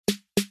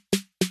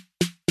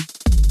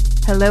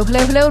Hello,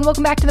 and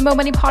welcome back to the Mo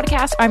Money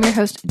Podcast. I'm your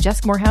host,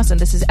 Jessica Morehouse, and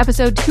this is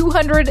episode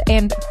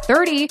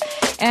 230.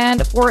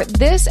 And for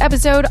this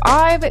episode,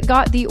 I've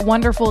got the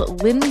wonderful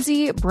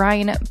Lindsay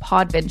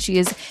Bryan-Podvin. She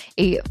is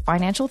a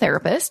financial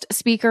therapist,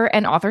 speaker,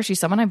 and author. She's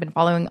someone I've been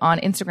following on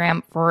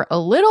Instagram for a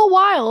little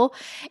while,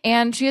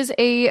 and she has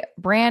a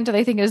brand that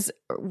I think is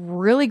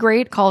really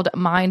great called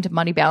Mind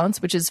Money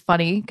Balance, which is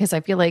funny because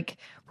I feel like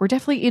we're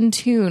definitely in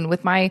tune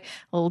with my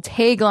little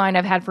tagline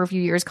I've had for a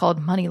few years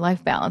called Money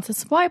Life Balance.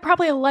 That's why I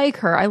probably like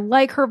her. I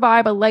like her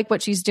vibe. I like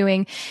what she's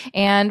doing.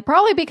 And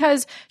probably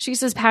because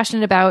she's as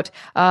passionate about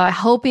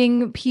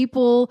helping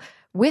people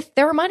with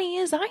their money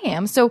as I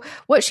am. So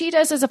what she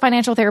does as a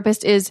financial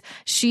therapist is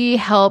she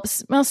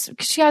helps, well,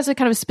 she has a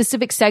kind of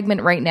specific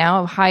segment right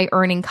now of high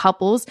earning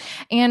couples.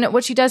 And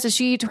what she does is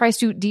she tries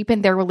to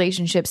deepen their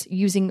relationships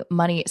using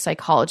money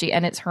psychology.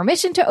 And it's her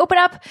mission to open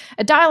up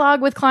a dialogue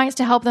with clients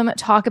to help them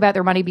talk about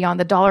their money beyond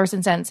the dollars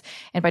and cents.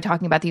 And by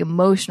talking about the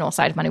emotional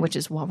side of money, which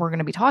is what we're going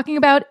to be talking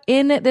about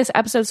in this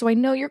episode. So I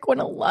know you're going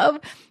to love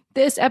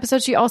this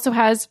episode. She also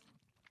has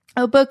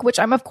a book, which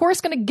I'm of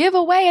course going to give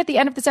away at the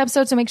end of this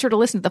episode. So make sure to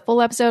listen to the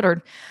full episode,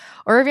 or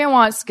if you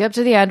want, skip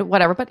to the end,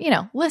 whatever. But,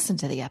 listen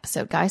to the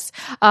episode, guys.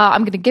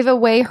 I'm going to give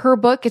away her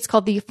book. It's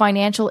called The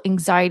Financial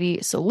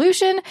Anxiety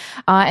Solution.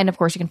 And of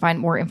course, you can find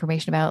more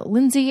information about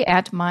Lindsay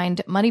at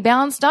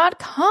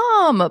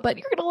mindmoneybalance.com. But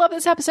you're going to love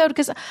this episode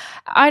because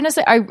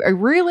honestly, I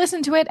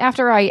re-listened to it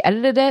after I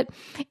edited it.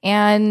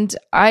 And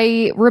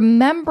I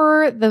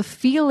remember the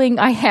feeling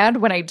I had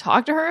when I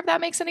talked to her, if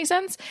that makes any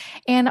sense.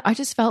 And I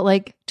just felt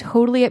like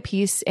totally at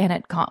peace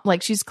and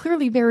like she's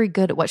clearly very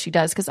good at what she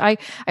does. Because I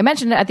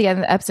mentioned it at the end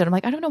of the episode. I'm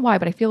like, I don't know why,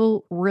 but I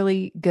feel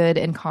really good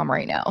and calm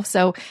right now.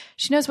 So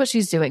she knows what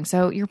she's doing.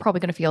 So you're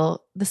probably going to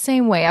feel the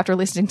same way after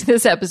listening to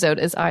this episode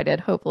as I did,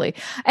 hopefully.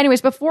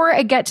 Anyways, before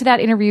I get to that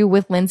interview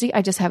with Lindsay,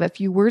 I just have a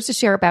few words to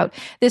share about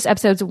this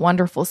episode's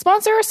wonderful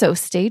sponsor. So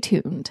stay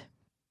tuned.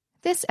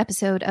 This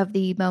episode of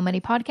the Mo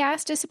Money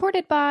Podcast is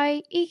supported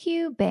by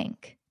EQ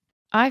Bank.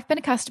 I've been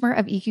a customer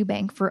of EQ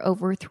Bank for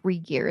over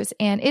 3 years,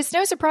 and it's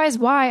no surprise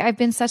why I've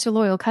been such a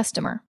loyal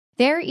customer.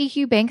 Their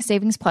EQ Bank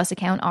Savings Plus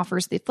account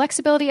offers the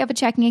flexibility of a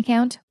checking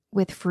account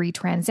with free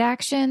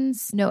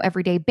transactions, no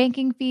everyday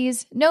banking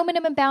fees, no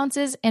minimum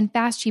balances, and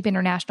fast, cheap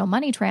international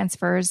money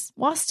transfers,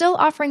 while still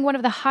offering one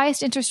of the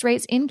highest interest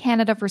rates in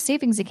Canada for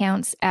savings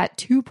accounts at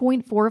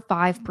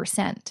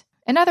 2.45%.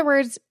 In other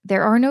words,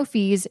 there are no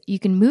fees, you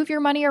can move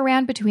your money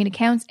around between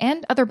accounts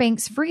and other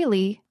banks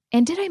freely.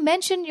 And did I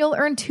mention you'll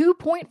earn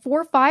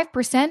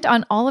 2.45%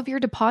 on all of your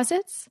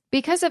deposits?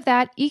 Because of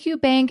that,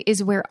 EQ Bank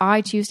is where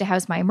I choose to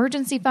house my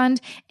emergency fund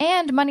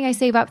and money I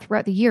save up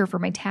throughout the year for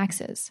my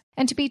taxes.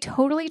 And to be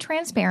totally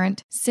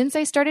transparent, since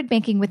I started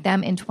banking with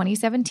them in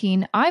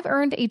 2017, I've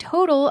earned a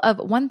total of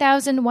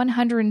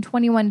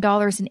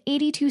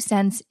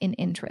 $1,121.82 in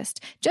interest,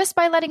 just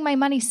by letting my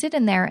money sit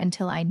in there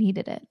until I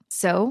needed it.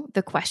 So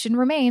the question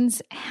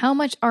remains, how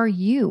much are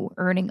you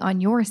earning on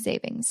your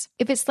savings?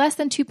 If it's less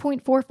than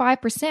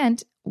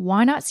 2.45%,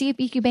 why not see if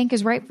EQ Bank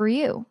is right for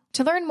you?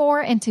 To learn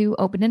more and to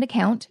open an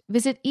account,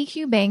 visit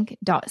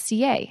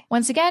eqbank.ca.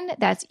 Once again,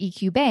 that's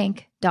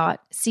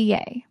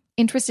eqbank.ca.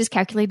 Interest is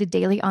calculated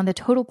daily on the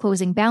total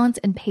closing balance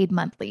and paid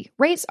monthly.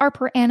 Rates are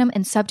per annum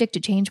and subject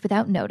to change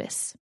without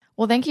notice.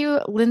 Well, thank you,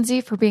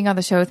 Lindsay, for being on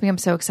the show with me. I'm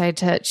so excited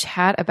to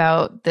chat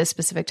about this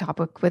specific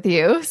topic with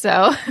you.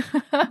 So,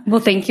 well,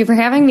 thank you for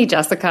having me,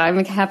 Jessica.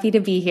 I'm happy to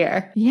be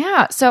here.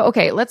 Yeah. So,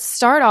 okay, let's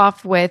start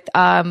off with,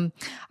 I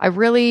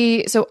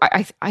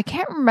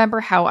can't remember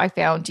how I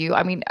found you.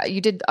 I mean,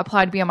 you did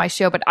apply to be on my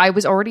show, but I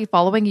was already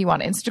following you on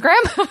Instagram.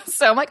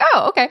 So I'm like,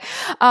 oh, okay.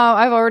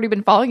 I've already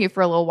been following you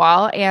for a little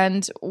while.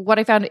 And what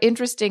I found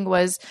interesting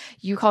was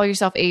you call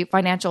yourself a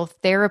financial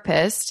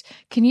therapist.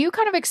 Can you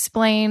kind of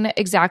explain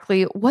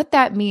exactly what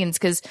that means?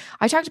 Because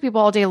I talk to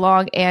people all day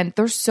long and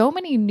there's so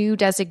many new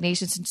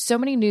designations and so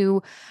many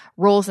new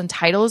roles and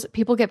titles.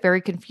 People get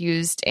very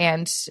confused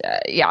and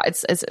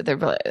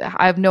I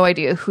have no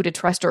idea who to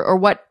trust or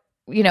what,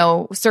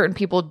 certain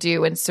people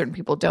do and certain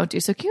people don't do.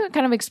 So can you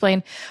kind of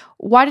explain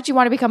why did you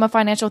want to become a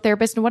financial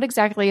therapist and what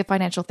exactly a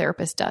financial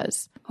therapist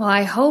does? Well,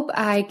 I hope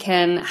I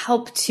can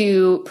help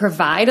to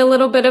provide a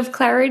little bit of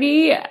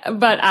clarity,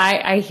 but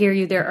I hear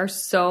you. There are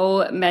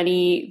so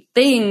many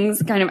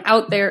things kind of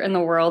out there in the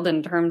world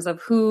in terms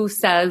of who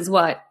says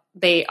what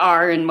they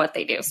are and what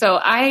they do. So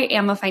I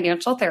am a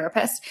financial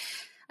therapist.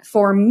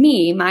 For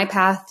me, my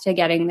path to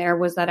getting there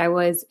was that I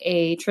was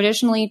a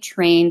traditionally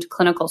trained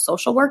clinical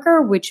social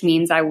worker, which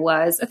means I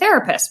was a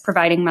therapist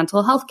providing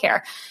mental health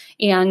care.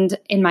 And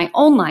in my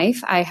own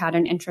life, I had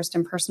an interest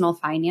in personal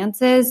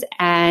finances.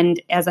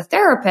 And as a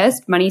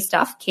therapist, money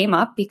stuff came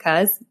up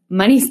because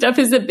money stuff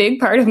is a big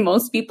part of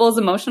most people's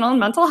emotional and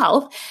mental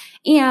health.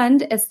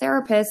 And as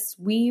therapists,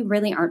 we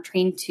really aren't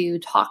trained to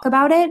talk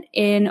about it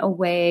in a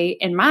way,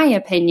 in my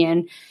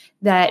opinion,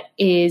 that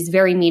is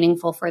very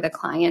meaningful for the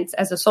clients.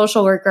 As a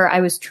social worker,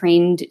 I was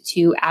trained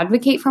to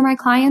advocate for my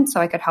clients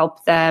so I could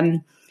help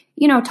them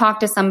talk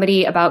to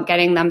somebody about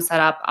getting them set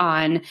up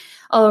on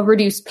a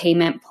reduced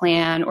payment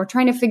plan or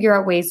trying to figure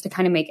out ways to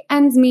kind of make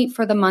ends meet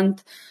for the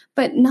month,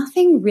 but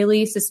nothing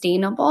really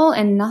sustainable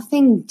and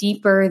nothing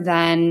deeper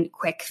than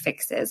quick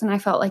fixes. And I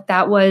felt like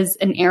that was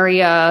an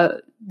area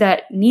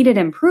that needed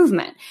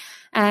improvement.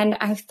 And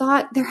I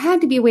thought there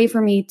had to be a way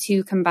for me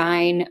to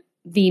combine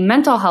the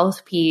mental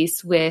health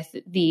piece with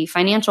the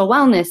financial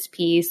wellness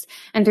piece.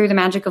 And through the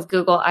magic of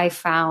Google, I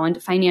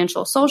found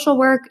financial social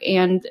work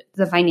and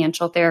the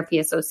Financial Therapy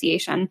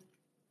Association.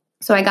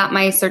 So I got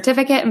my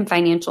certificate in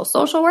financial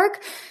social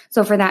work.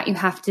 So for that, you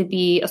have to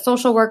be a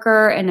social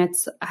worker, and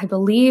it's, I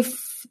believe,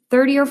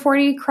 30 or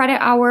 40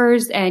 credit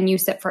hours, and you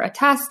sit for a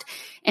test.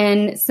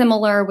 And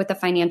similar with the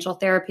Financial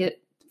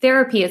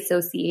Therapy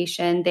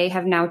Association, they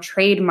have now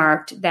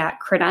trademarked that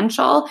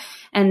credential.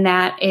 And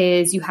that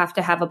is, you have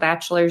to have a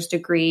bachelor's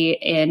degree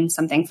in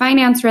something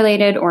finance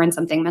related or in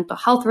something mental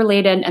health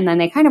related. And then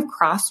they kind of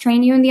cross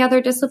train you in the other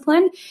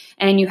discipline.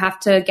 And you have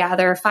to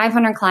gather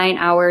 500 client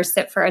hours,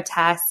 sit for a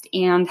test,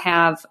 and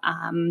have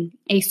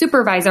a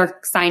supervisor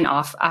sign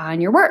off on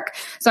your work.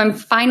 So I'm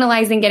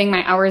finalizing getting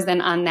my hours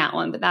in on that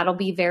one, but that'll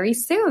be very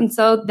soon.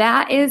 So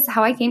that is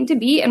how I came to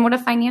be. And what a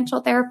financial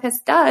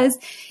therapist does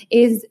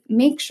is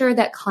make sure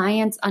that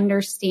clients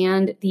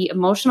understand the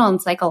emotional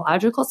and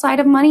psychological side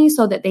of money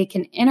so that they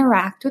can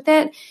interact with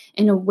it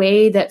in a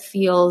way that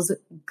feels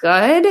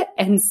good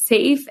and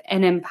safe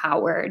and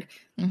empowered.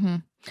 Mm-hmm.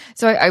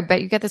 So I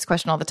bet you get this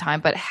question all the time,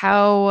 but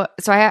I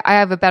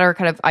have a better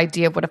kind of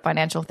idea of what a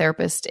financial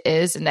therapist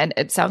is. And then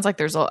it sounds like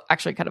there's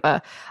actually kind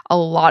of a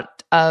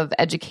lot of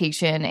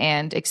education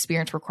and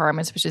experience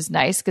requirements, which is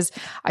nice because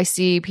I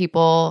see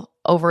people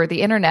over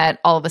the internet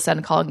all of a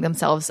sudden calling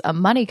themselves a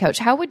money coach.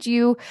 How would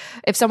you,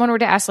 if someone were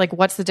to ask, like,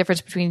 what's the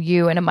difference between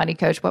you and a money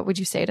coach, what would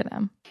you say to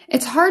them?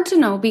 It's hard to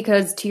know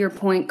because, to your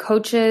point,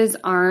 coaches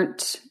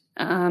aren't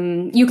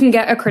you can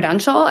get a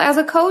credential as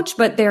a coach,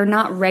 but they're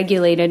not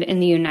regulated in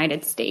the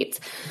United States.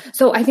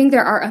 So I think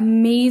there are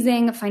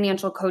amazing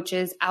financial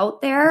coaches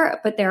out there,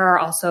 but there are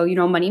also,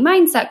 money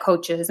mindset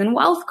coaches and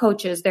wealth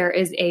coaches. There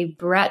is a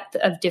breadth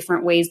of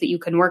different ways that you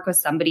can work with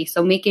somebody.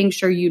 So making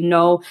sure you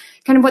know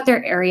kind of what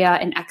their area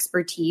and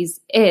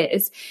expertise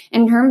is.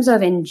 In terms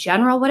of, in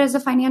general, what is a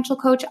financial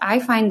coach? I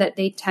find that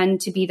they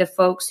tend to be the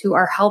folks who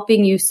are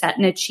helping you set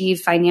and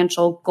achieve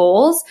financial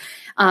goals.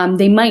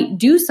 They might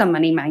do some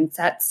money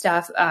mindset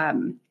stuff,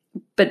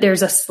 but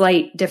there's a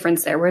slight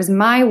difference there. Whereas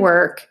my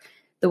work,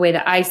 the way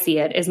that I see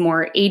it, is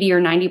more 80 or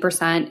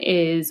 90%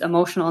 is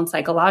emotional and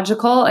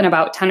psychological, and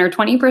about 10 or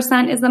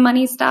 20% is the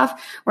money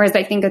stuff. Whereas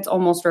I think it's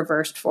almost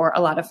reversed for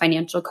a lot of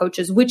financial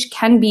coaches, which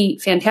can be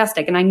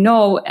fantastic. And I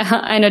know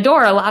and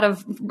adore a lot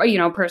of,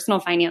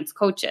 personal finance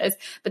coaches,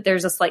 but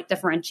there's a slight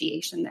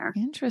differentiation there.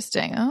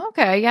 Interesting. Oh,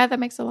 okay. Yeah, that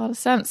makes a lot of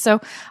sense.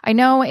 So I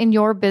know in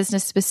your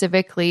business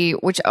specifically,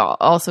 which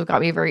also got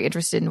me very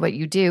interested in what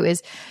you do,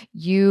 is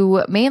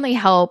you mainly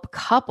help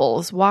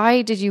couples.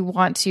 Why did you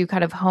want to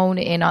kind of hone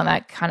in on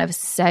that kind of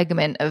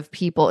segment of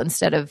people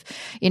instead of,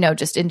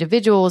 just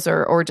individuals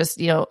or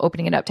just,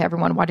 opening it up to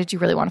everyone? Why did you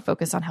really want to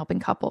focus on helping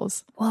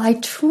couples? Well, I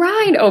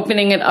tried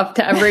opening it up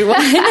to everyone.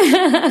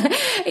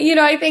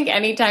 I think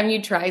anytime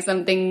you try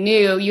something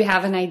new, you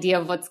have an idea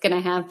of what's going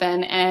to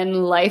happen, and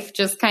life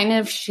just kind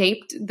of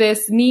shaped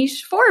this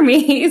niche for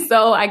me.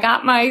 So I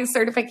got my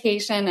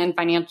certification in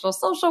financial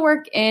social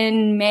work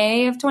in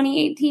May of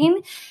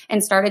 2018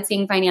 and started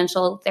seeing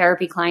financial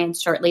therapy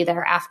clients shortly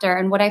thereafter.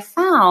 And what I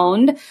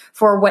found,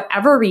 for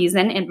whatever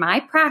reason in my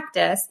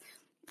practice,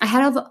 I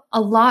had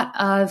a lot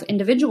of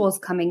individuals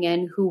coming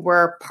in who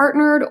were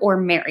partnered or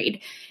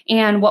married.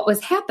 And what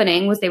was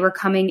happening was they were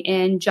coming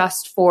in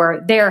just for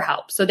their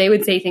help. So they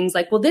would say things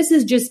like, well, this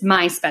is just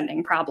my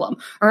spending problem,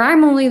 or I'm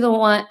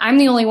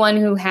the only one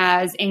who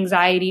has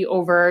anxiety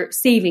over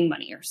saving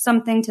money, or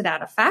something to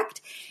that effect.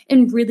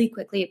 And really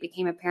quickly, it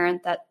became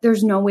apparent that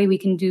there's no way we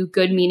can do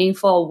good,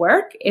 meaningful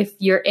work if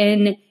you're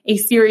in a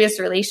serious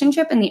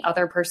relationship and the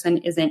other person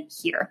isn't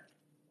here.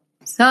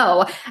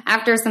 So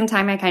after some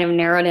time, I kind of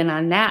narrowed in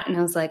on that, and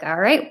I was like, all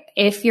right,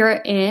 if you're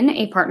in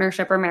a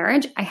partnership or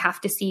marriage, I have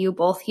to see you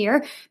both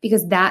here,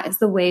 because that is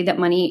the way that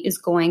money is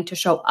going to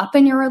show up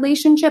in your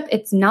relationship.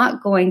 It's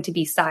not going to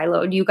be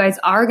siloed. You guys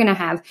are going to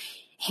have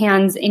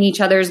hands in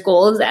each other's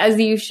goals, as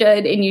you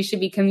should, and you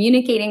should be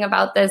communicating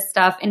about this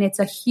stuff. And it's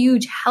a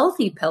huge,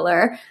 healthy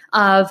pillar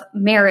of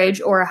marriage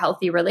or a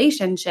healthy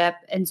relationship.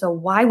 And so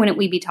why wouldn't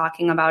we be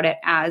talking about it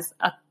as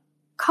a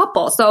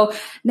couple? So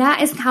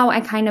that is how I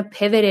kind of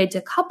pivoted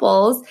to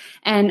couples,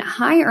 and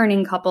high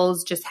earning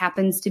couples just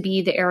happens to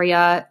be the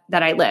area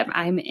that I live.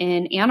 I'm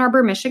in Ann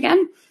Arbor,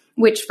 Michigan,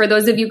 which, for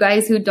those of you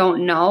guys who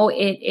don't know,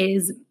 it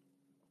is,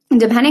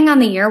 depending on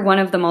the year, one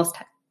of the most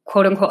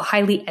quote unquote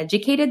highly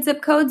educated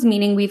zip codes,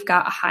 meaning we've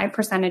got a high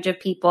percentage of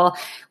people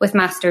with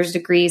master's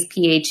degrees,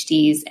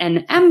 PhDs,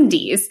 and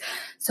MDs.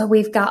 So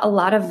we've got a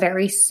lot of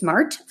very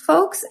smart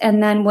folks.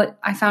 And then what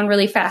I found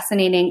really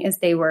fascinating is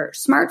they were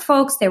smart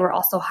folks. They were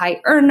also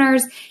high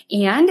earners,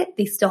 and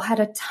they still had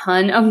a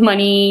ton of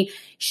money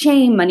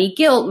shame, money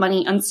guilt,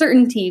 money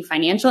uncertainty,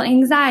 financial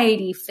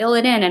anxiety, fill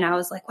it in. And I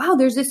was like, wow,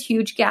 there's this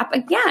huge gap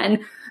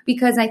again.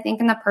 Because I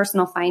think in the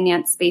personal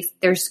finance space,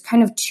 there's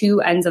kind of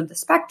two ends of the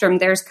spectrum.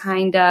 There's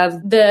kind of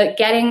the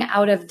getting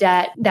out of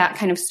debt, that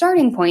kind of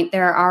starting point.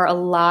 There are a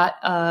lot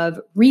of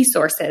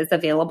resources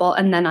available.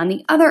 And then on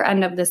the other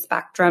end of the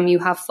spectrum, you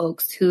have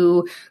folks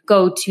who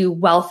go to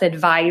wealth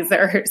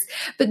advisors.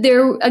 But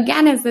there,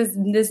 again, is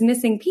this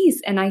missing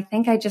piece. And I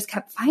think I just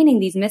kept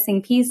finding these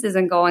missing pieces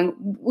and going,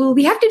 well,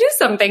 we have to do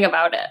something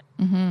about it.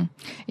 Mm-hmm.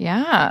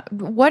 Yeah.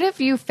 What have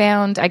you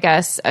found, I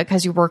guess,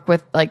 because you work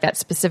with like that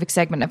specific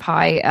segment of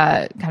high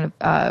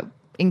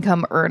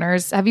income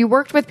earners? Have you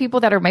worked with people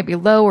that are maybe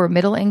low or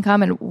middle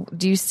income? And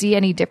do you see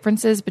any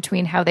differences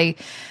between how they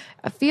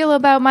feel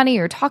about money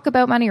or talk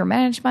about money or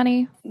manage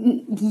money?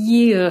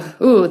 Yeah.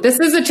 Ooh, this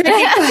is a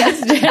tricky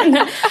question.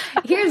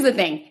 Here's the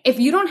thing. If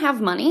you don't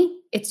have money,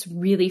 it's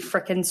really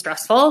freaking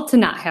stressful to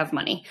not have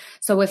money.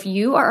 So if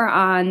you are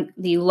on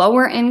the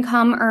lower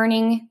income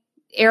earning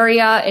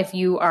area, if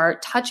you are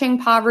touching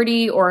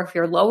poverty, or if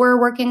you're lower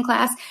working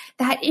class,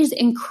 that is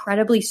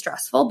incredibly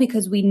stressful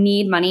because we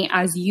need money,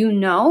 as you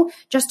know,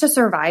 just to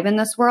survive in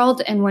this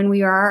world. And when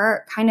we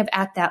are kind of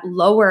at that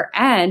lower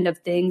end of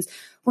things,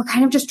 we're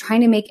kind of just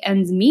trying to make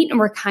ends meet. And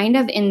we're kind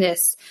of in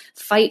this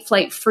fight,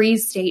 flight,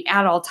 freeze state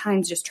at all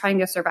times, just trying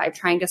to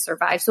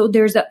survive. So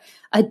there's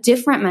a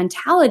different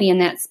mentality in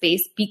that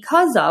space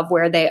because of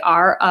where they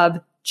are,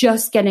 of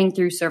just getting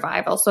through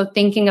survival. So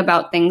thinking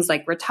about things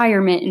like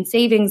retirement and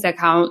savings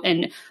account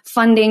and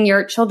funding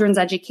your children's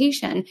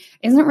education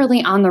isn't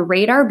really on the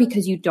radar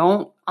because you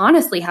don't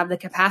honestly have the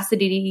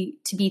capacity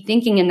to be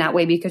thinking in that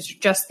way because you're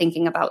just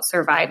thinking about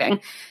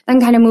surviving.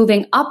 Then kind of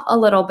moving up a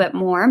little bit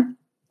more,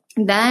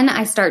 then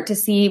I start to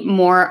see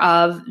more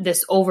of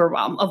this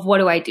overwhelm of what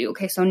do I do?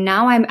 Okay, so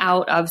now I'm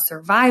out of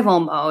survival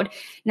mode.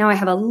 Now I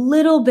have a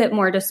little bit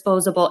more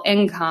disposable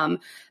income,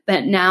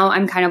 but now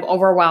I'm kind of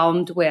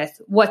overwhelmed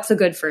with what's a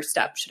good first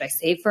step? Should I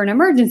save for an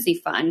emergency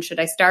fund? Should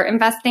I start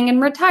investing in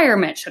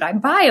retirement? Should I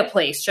buy a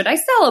place? Should I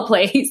sell a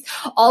place?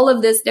 All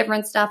of this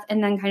different stuff.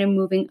 And then kind of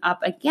moving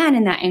up again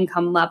in that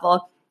income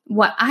level.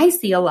 What I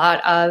see a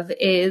lot of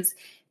is,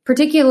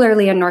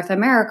 particularly in North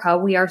America,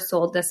 we are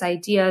sold this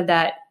idea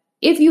that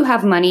if you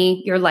have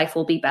money, your life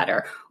will be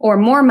better, or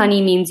more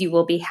money means you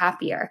will be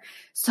happier.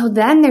 So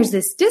then there's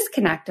this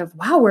disconnect of,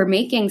 wow, we're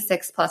making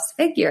 6+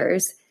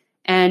 figures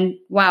and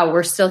wow,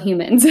 we're still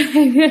humans.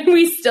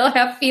 We still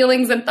have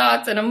feelings and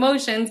thoughts and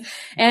emotions.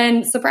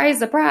 And surprise,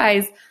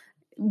 surprise,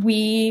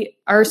 we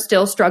are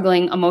still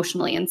struggling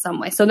emotionally in some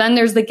way. So then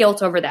there's the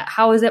guilt over that.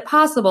 How is it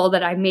possible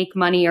that I make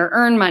money or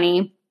earn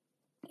money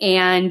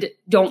and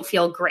don't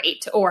feel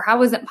great? Or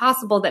how is it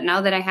possible that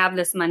now that I have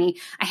this money,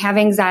 I have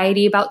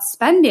anxiety about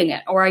spending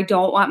it, or I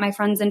don't want my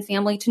friends and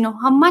family to know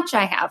how much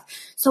I have?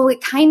 So it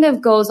kind of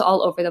goes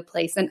all over the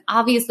place. And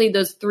obviously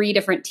those 3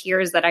 different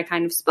tiers that I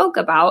kind of spoke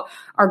about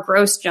are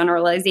gross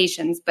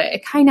generalizations, but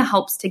it kind of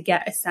helps to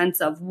get a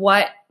sense of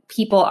what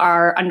people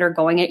are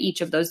undergoing at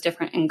each of those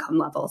different income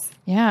levels.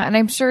 Yeah. And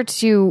I'm sure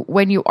too,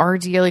 when you are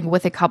dealing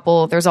with a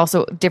couple, there's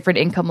also different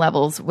income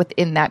levels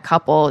within that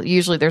couple.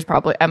 Usually there's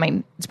probably,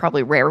 it's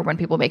probably rare when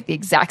people make the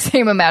exact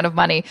same amount of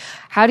money.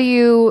 How do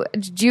you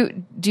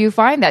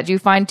find that? Do you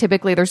find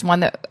typically there's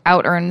one that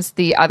out earns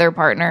the other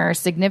partner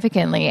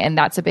significantly, and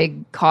that's a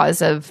big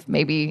cause of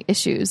maybe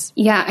issues?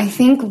 Yeah. I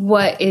think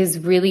what is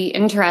really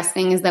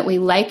interesting is that we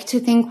like to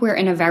think we're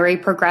in a very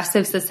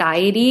progressive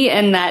society,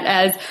 and that,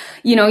 as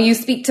you know, you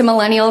speak to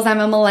millennials,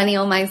 I'm a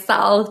millennial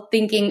myself,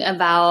 thinking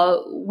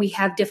about we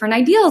have different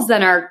ideals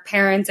than our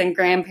parents and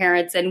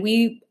grandparents, and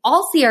we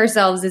all see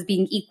ourselves as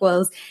being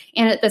equals.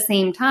 And at the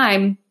same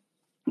time,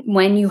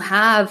 when you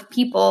have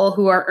people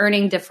who are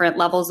earning different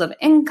levels of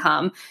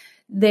income,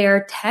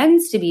 there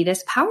tends to be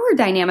this power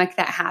dynamic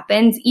that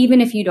happens, even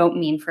if you don't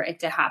mean for it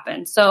to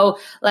happen. So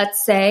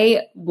let's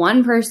say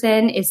one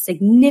person is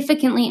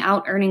significantly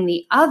out earning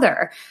the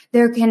other.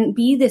 There can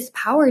be this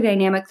power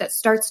dynamic that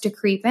starts to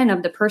creep in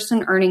of the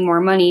person earning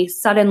more money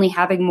suddenly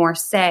having more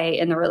say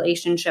in the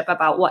relationship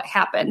about what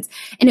happens.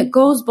 And it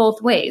goes both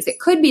ways.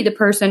 It could be the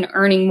person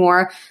earning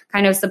more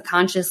kind of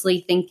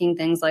subconsciously thinking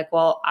things like,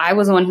 well, I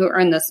was the one who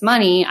earned this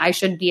money. I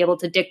should be able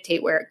to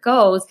dictate where it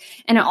goes.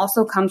 And it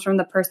also comes from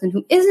the person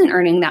who isn't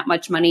earning that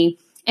much money.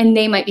 And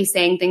they might be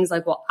saying things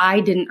like, well,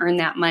 I didn't earn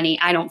that money.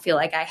 I don't feel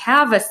like I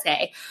have a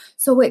say.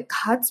 So it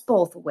cuts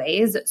both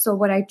ways. So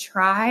what I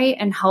try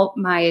and help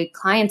my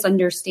clients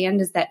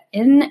understand is that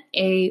in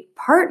a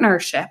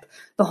partnership,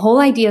 the whole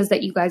idea is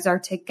that you guys are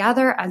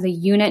together as a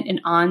unit and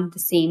on the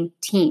same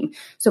team.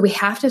 So we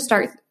have to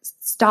start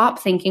stop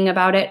thinking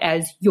about it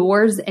as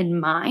yours and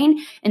mine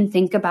and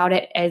think about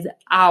it as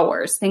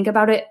ours. Think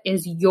about it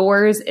as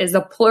yours, as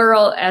a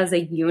plural, as a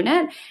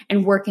unit,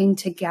 and working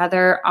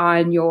together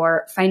on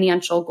your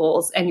financial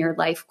goals and your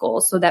life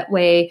goals. So that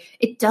way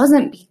it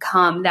doesn't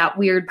become that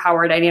weird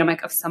power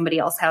dynamic of somebody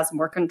else has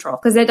more control,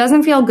 because it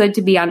doesn't feel good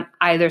to be on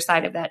either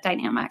side of that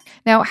dynamic.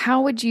 Now,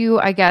 how would you,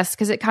 I guess,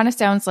 because it kind of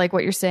sounds like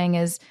what you're saying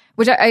is,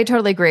 which I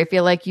totally agree. I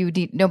feel like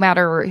no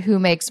matter who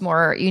makes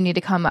more, you need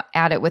to come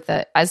at it with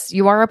it as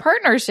you are a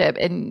partnership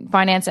in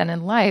finance and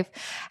in life.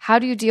 How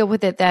do you deal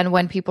with it then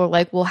when people are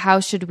like, well, how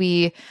should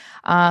we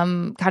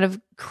kind of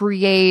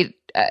create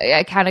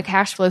a kind of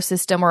cash flow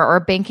system or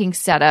a banking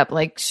setup?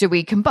 Like, should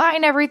we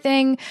combine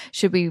everything?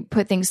 Should we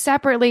put things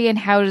separately? And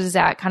how does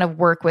that kind of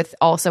work with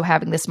also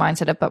having this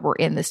mindset of, but we're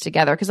in this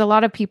together? Because a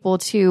lot of people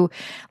too,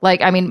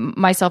 like, I mean,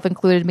 myself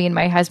included, me and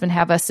my husband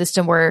have a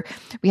system where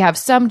we have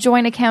some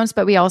joint accounts,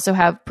 but we also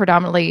have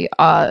predominantly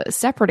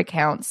separate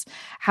accounts.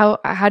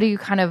 How do you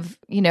kind of,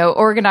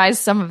 organize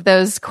some of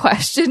those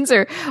questions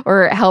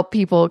or help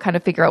people kind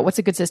of figure out what's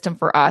a good system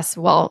for us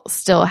while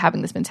still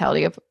having this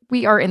mentality of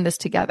we are in this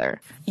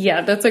together?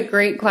 Yeah, that's a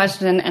great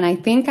question. And I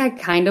think I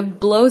kind of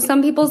blow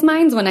some people's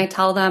minds when I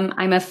tell them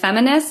I'm a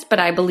feminist, but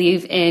I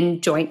believe in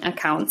joint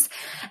accounts.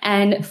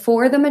 And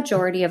for the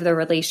majority of the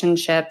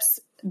relationships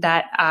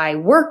that I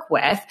work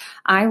with,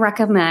 I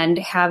recommend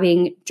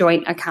having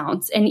joint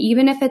accounts. And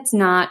even if it's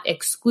not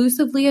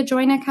exclusively a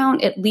joint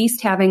account, at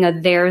least having a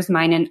theirs,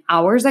 mine, and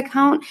ours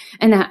account,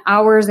 and that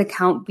ours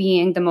account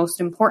being the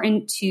most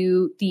important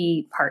to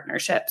the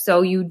partnership.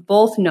 So you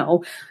both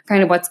know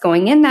kind of what's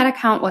going in that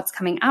account, what's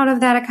coming out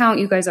of that account.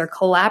 You guys are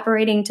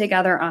collaborating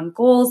together on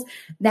goals.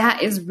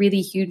 That is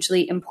really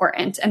hugely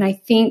important. And I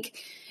think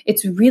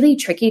it's really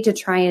tricky to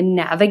try and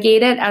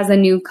navigate it as a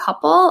new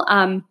couple.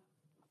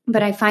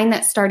 But I find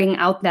that starting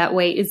out that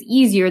way is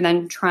easier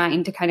than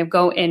trying to kind of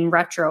go in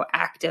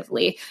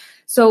retroactively.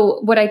 So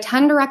what I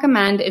tend to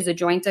recommend is a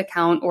joint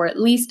account, or at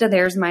least a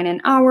theirs, mine,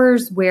 and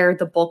ours, where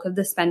the bulk of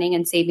the spending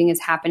and saving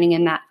is happening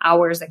in that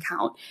ours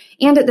account.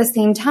 And at the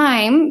same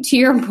time, to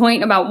your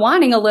point about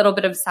wanting a little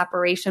bit of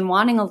separation,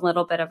 wanting a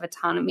little bit of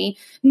autonomy,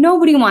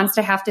 nobody wants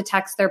to have to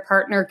text their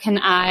partner, can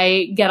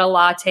I get a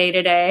latte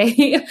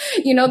today?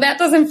 That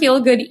doesn't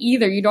feel good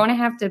either. You don't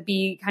have to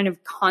be kind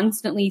of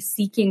constantly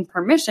seeking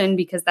permission,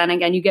 because then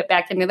again, you get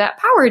back into that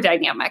power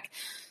dynamic.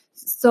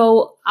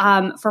 So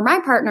for my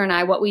partner and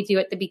I, what we do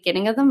at the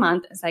beginning of the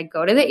month is I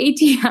go to the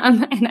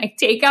ATM and I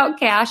take out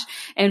cash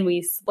and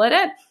we split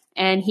it.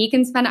 And he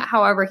can spend it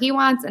however he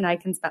wants, and I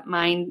can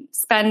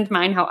spend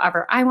mine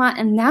however I want.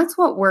 And that's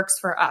what works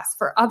for us.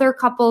 For other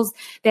couples,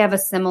 they have a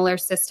similar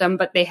system,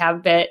 but they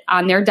have it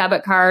on their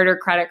debit card or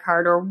credit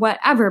card or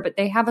whatever, but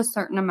they have a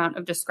certain amount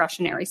of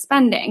discretionary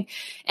spending.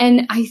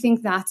 And I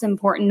think that's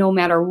important no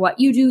matter what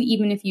you do,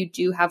 even if you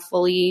do have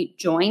fully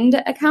joined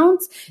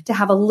accounts, to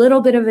have a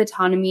little bit of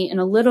autonomy and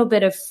a little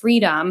bit of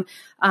freedom,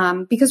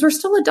 because we're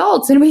still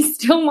adults and we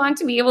still want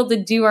to be able to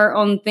do our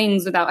own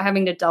things without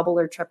having to double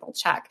or triple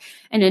check.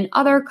 And in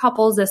other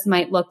couples, this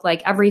might look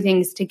like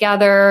everything's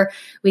together.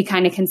 We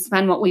kind of can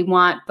spend what we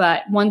want,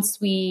 but once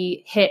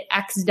we hit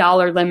X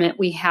dollar limit,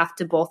 we have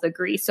to both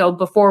agree. So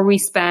before we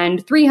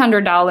spend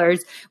 $300,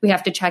 we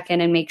have to check in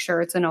and make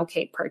sure it's an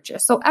okay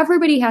purchase. So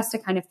everybody has to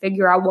kind of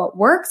figure out what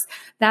works.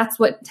 That's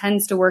what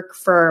tends to work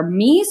for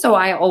me. So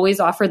I always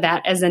offer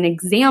that as an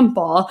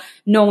example,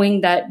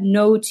 knowing that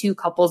no two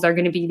couples are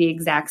going to be the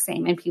exact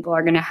same, and people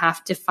are going to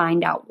have to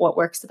find out what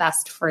works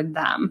best for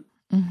them.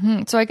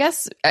 Mm-hmm. So I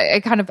guess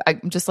I'm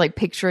just like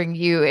picturing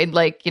you in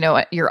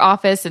your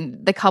office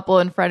and the couple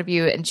in front of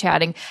you and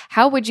chatting.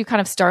 How would you kind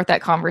of start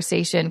that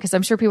conversation? Because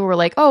I'm sure people were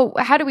like, oh,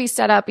 how do we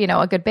set up,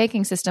 a good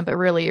banking system? But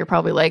really you're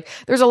probably like,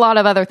 there's a lot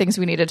of other things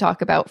we need to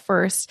talk about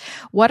first.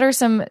 What are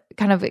some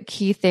kind of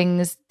key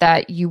things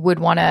that you would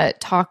want to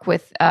talk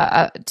with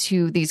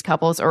to these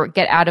couples or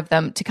get out of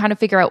them to kind of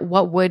figure out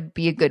what would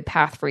be a good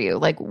path for you?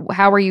 Like,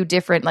 how are you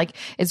different? Like,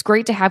 it's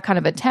great to have kind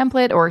of a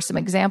template or some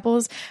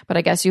examples, but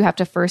I guess you have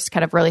to first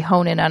kind of really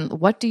hone in on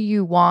what do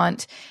you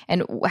want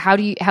and how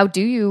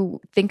do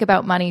you think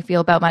about money, feel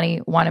about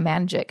money, want to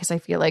manage it? Because I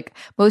feel like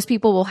most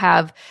people will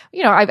have,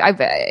 I've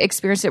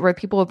experienced it where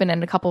people have been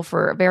in a couple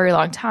for a very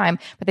long time,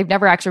 but they've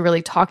never actually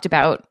really talked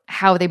about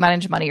how they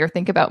manage money or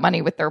think about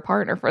money with their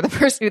partner for the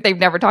first they've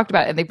never talked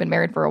about it, and they've been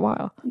married for a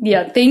while.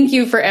 Yeah, thank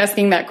you for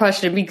asking that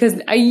question, because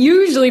I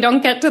usually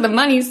don't get to the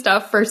money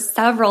stuff for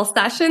several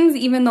sessions,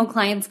 even though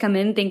clients come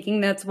in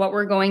thinking that's what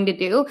we're going to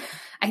do.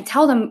 I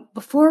tell them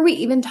before we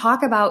even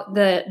talk about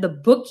the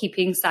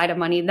bookkeeping side of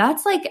money,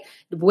 that's like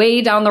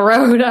way down the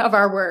road of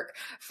our work.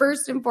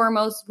 First and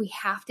foremost, we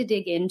have to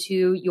dig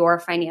into your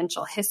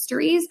financial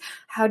histories.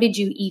 How did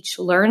you each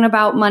learn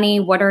about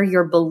money? What are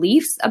your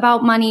beliefs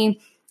about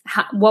money?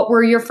 what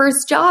were your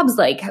first jobs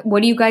like?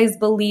 What do you guys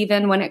believe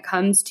in when it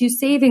comes to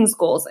savings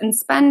goals and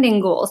spending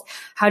goals?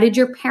 How did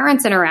your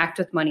parents interact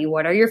with money?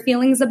 What are your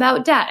feelings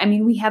about debt? I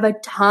mean, we have a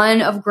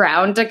ton of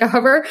ground to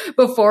cover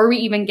before we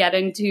even get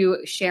into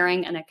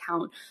sharing an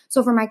account.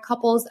 So for my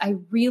couples, I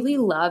really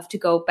love to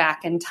go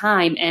back in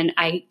time, and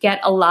I get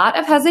a lot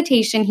of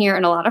hesitation here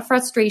and a lot of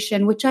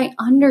frustration, which I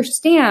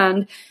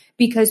understand,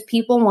 because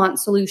people want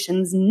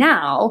solutions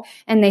now,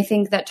 and they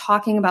think that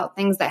talking about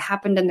things that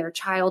happened in their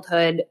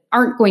childhood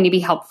aren't going to be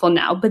helpful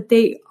now, but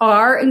they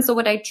are. And so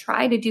what I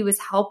try to do is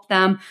help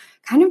them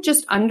kind of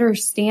just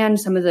understand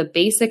some of the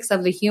basics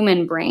of the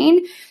human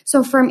brain.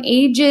 So from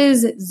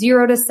ages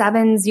 0 to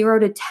 7, 0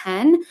 to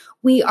 10,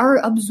 we are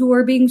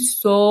absorbing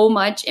so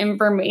much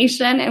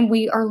information and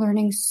we are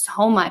learning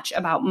so much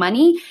about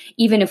money,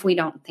 even if we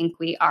don't think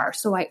we are.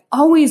 So I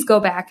always go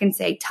back and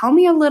say, tell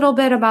me a little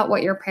bit about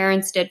what your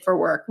parents did for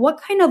work.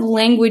 What kind of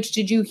language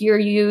did you hear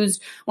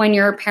used when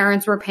your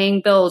parents were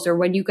paying bills or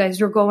when you guys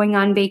were going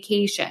on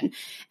vacation?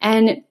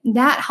 And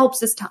that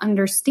helps us to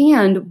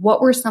understand what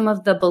were some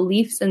of the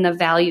beliefs and the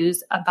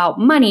values about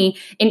money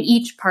in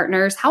each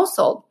partner's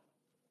household.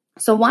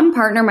 So one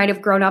partner might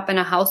have grown up in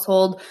a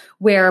household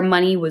where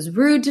money was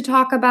rude to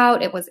talk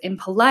about. It was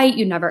impolite.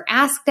 You never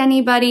asked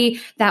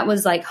anybody. That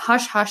was like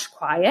hush, hush,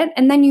 quiet.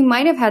 And then you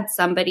might have had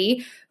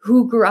somebody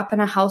who grew up in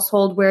a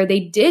household where they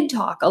did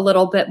talk a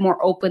little bit more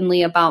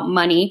openly about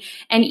money.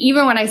 And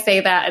even when I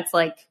say that, it's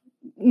like,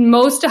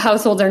 most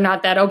households are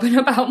not that open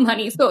about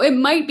money. So it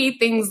might be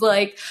things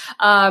like,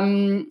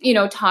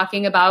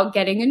 talking about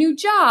getting a new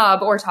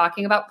job or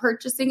talking about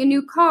purchasing a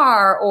new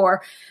car,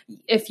 or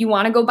if you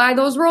want to go buy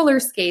those roller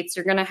skates,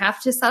 you're going to have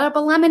to set up a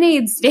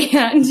lemonade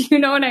stand. You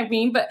know what I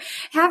mean? But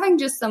having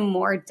just some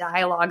more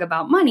dialogue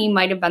about money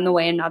might have been the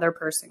way another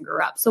person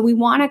grew up. So we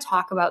want to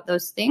talk about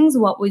those things.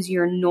 What was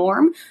your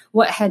norm?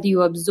 What had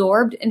you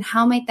absorbed? And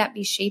how might that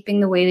be shaping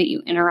the way that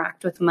you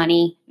interact with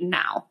money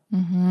now?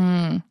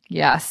 Mm-hmm.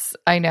 Yes,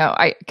 I know.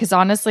 Because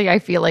honestly, I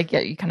feel like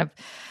you kind of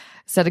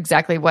said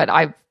exactly what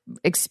I've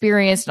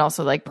experienced, and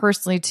also like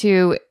personally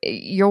too.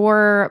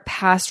 Your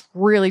past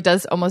really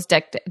does almost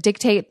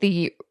dictate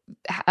the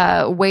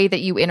way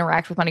that you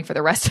interact with money for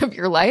the rest of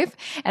your life.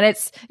 And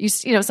it's,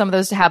 some of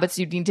those habits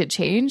you need to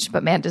change,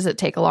 but man, does it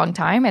take a long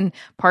time. And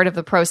part of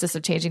the process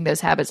of changing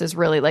those habits is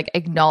really like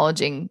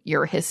acknowledging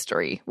your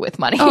history with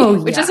money,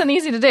 which isn't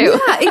easy to do.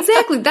 Yeah,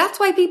 exactly. That's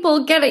why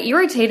people get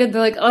irritated.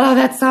 They're like, oh,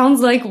 that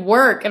sounds like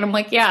work. And I'm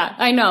like, yeah,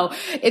 I know.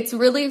 It's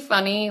really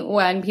funny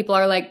when people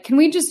are like, can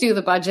we just do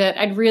the budget?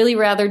 I'd really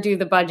rather do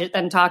the budget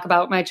than talk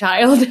about my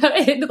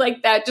childhood.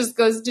 Like that just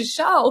goes to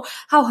show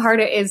how hard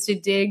it is to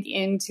dig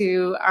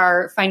into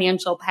our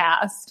financial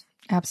past.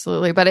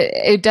 Absolutely. But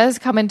it does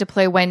come into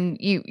play when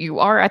you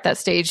are at that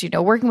stage,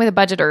 working with a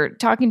budget or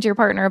talking to your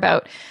partner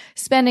about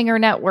spending or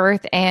net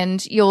worth.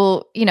 And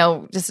you'll,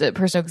 just a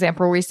personal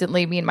example,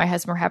 recently, me and my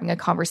husband were having a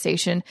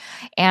conversation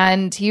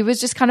and he was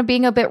just kind of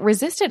being a bit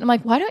resistant. I'm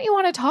like, why don't you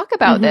want to talk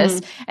about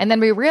this? And then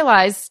we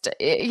realized,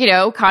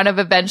 kind of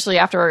eventually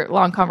after a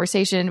long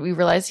conversation, we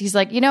realized he's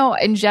like,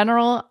 in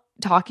general,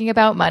 talking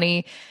about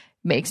money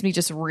makes me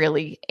just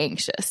really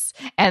anxious.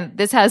 And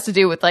this has to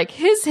do with like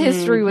his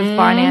history with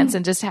finance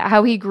and just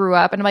how he grew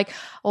up. And I'm like,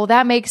 well,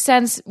 that makes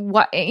sense.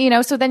 What,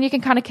 so then you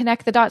can kind of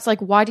connect the dots. Like,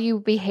 why do you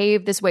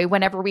behave this way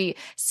whenever we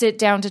sit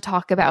down to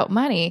talk about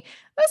money?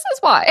 This is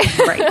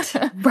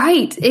why.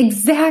 Right.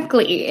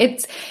 Exactly.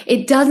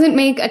 It doesn't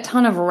make a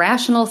ton of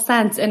rational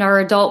sense in our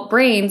adult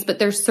brains, but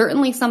there's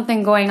certainly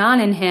something going on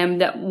in him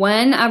that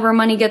whenever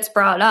money gets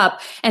brought up,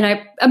 and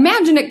I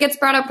imagine it gets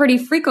brought up pretty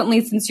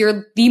frequently since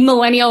you're the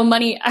millennial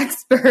money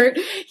expert,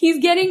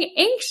 he's getting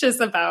anxious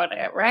about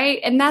it, right?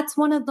 And that's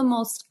one of the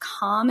most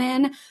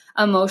common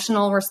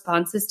emotional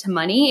responses to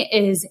money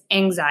is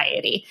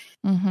anxiety.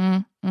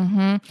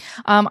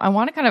 I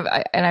want to kind of,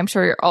 and I'm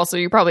sure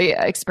you probably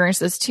experienced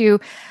this too.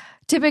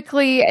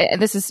 Typically,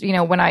 this is,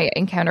 when I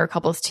encounter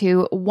couples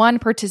too, one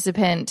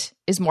participant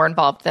is more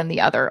involved than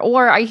the other.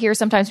 Or I hear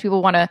sometimes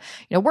people want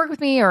to, work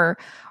with me or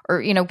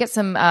get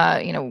some,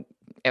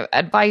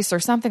 advice or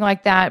something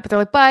like that. But they're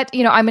like,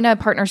 I'm in a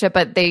partnership,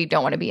 but they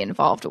don't want to be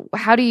involved.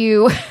 How do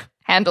you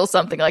handle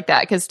something like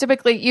that? Because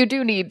typically you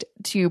do need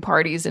two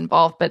parties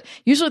involved, but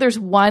usually there's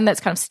one that's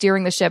kind of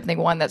steering the ship and then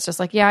one that's just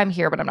like, yeah, I'm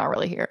here, but I'm not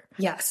really here.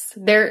 Yes,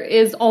 there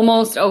is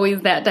almost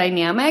always that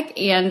dynamic.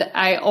 And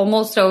I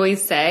almost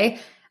always say,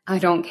 I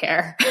don't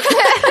care,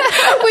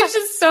 which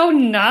is so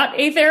not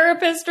a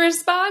therapist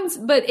response,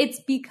 but it's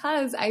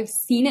because I've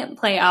seen it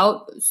play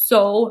out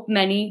so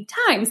many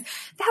times.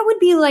 That would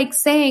be like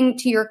saying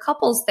to your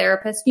couples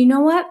therapist, you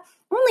know what?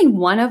 Only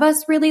one of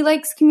us really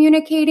likes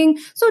communicating,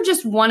 so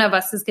just one of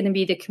us is going to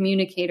be the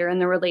communicator in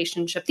the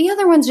relationship. The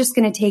other one's just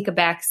going to take a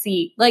back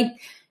seat. Like,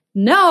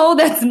 no,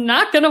 that's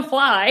not going to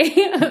fly.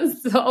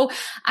 So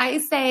I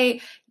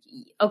say,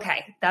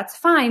 okay, that's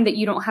fine that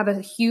you don't have a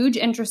huge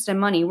interest in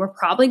money. We're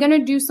probably going to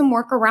do some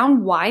work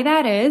around why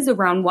that is,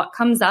 around what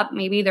comes up.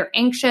 Maybe they're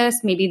anxious.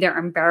 Maybe they're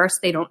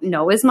embarrassed. They don't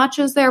know as much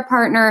as their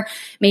partner.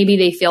 Maybe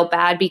they feel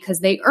bad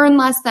because they earn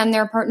less than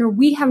their partner.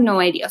 We have no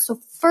idea. So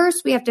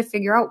first we have to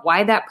figure out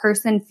why that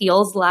person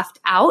feels left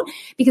out,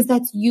 because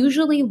that's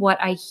usually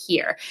what I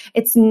hear.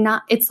 It's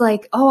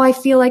like, oh, I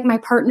feel like my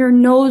partner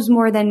knows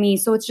more than me,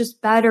 so it's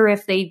just better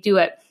if they do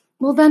it.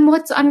 Well, then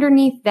what's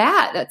underneath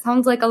that? That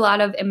sounds like a lot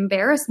of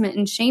embarrassment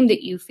and shame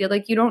that you feel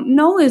like you don't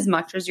know as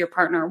much as your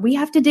partner. We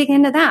have to dig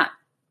into that.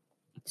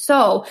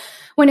 So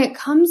when it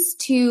comes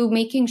to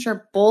making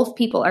sure both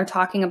people are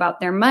talking about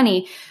their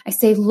money, I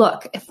say,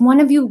 look, if one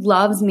of you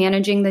loves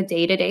managing the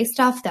day-to-day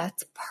stuff,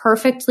 that's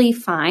perfectly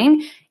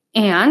fine.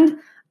 And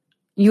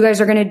you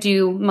guys are going to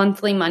do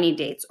monthly money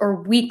dates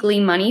or weekly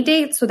money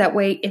dates, so that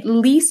way at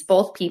least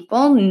both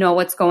people know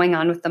what's going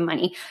on with the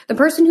money. The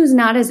person who's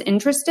not as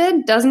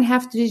interested doesn't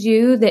have to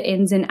do the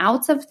ins and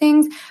outs of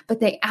things,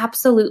 but they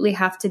absolutely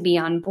have to be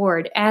on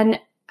board. And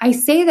I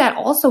say that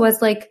also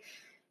as like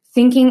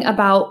thinking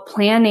about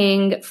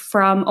planning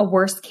from a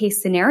worst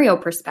case scenario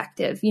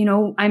perspective. You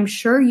know, I'm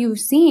sure you've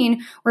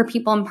seen where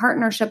people in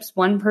partnerships,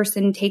 one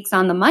person takes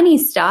on the money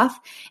stuff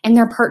and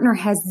their partner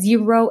has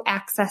zero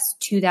access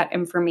to that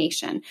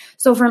information.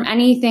 So from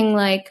anything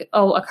like,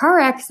 oh, a car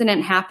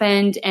accident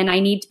happened and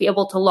I need to be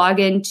able to log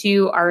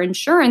into our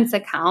insurance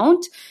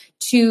account,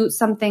 to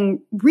something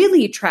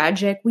really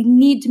tragic, we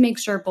need to make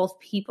sure both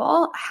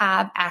people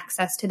have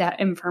access to that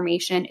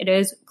information. It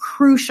is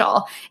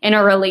crucial in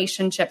a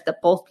relationship that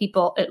both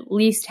people at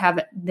least have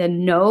the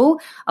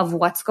know of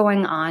what's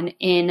going on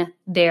in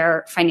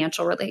their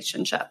financial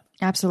relationship.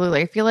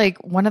 Absolutely. I feel like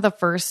one of the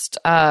first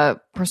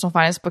personal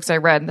finance books I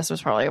read, and this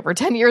was probably over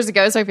 10 years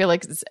ago, so I feel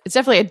like it's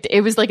definitely,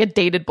 it was like a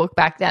dated book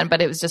back then,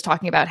 but it was just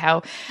talking about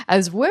how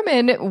as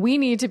women, we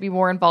need to be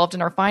more involved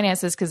in our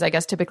finances because I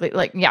guess typically,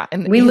 like, yeah.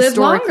 And we live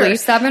longer,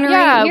 7 or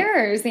 8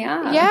 years.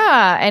 Yeah.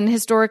 Yeah. And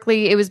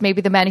historically, it was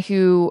maybe the men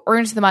who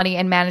earned the money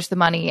and managed the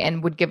money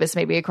and would give us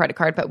maybe a credit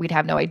card, but we'd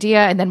have no idea.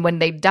 And then when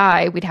they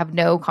die, we'd have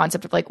no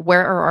concept of like,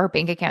 where are our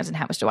bank accounts and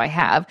how much do I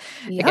have?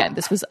 Yep. Again,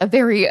 this was a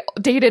very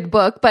dated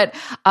book, but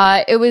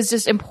it was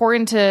just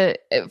important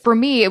for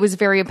me, it was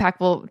very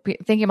impactful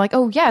thinking like,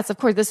 oh yes, of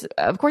course, this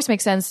of course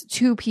makes sense.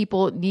 Two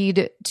people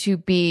need to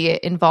be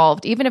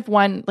involved. Even if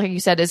one, like you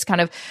said, is kind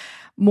of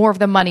more of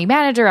the money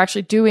manager,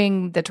 actually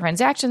doing the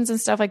transactions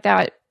and stuff like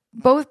that.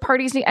 Both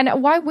parties need,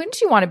 and why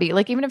wouldn't you want to be?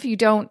 Like, even if you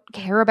don't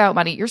care about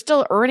money, you're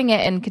still earning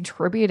it and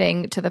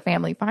contributing to the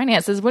family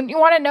finances. Wouldn't you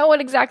want to know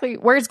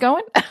where it's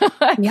going?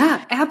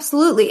 Yeah,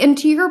 absolutely. And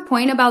to your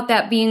point about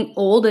that being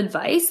old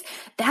advice,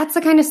 that's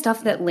the kind of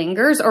stuff that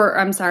lingers, or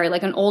I'm sorry,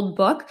 like an old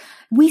book.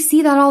 We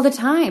see that all the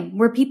time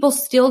where people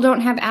still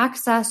don't have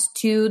access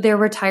to their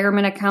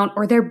retirement account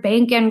or their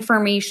bank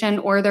information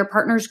or their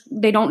partners.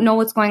 They don't know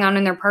what's going on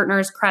in their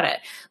partner's credit.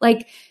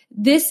 Like,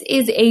 this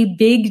is a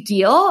big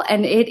deal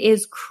and it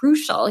is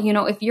crucial. You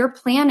know, if you're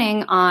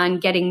planning on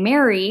getting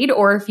married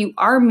or if you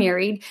are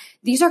married,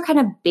 these are kind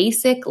of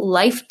basic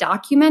life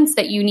documents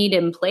that you need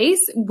in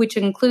place, which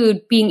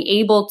include being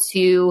able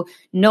to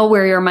know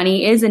where your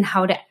money is and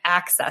how to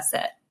access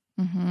it.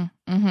 Mm-hmm,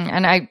 mm-hmm.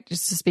 And I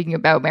just speaking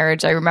about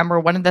marriage, I remember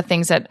one of the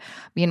things that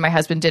me and my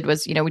husband did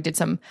was, you know, we did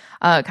some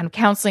kind of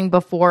counseling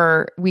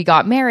before we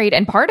got married.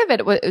 And part of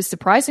it was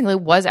surprisingly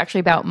was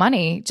actually about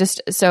money.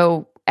 Just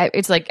so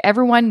it's like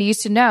everyone needs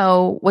to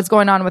know what's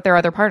going on with their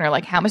other partner.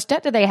 Like, how much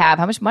debt do they have?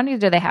 How much money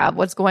do they have?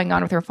 What's going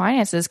on with their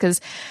finances?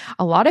 Because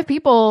a lot of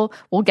people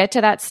will get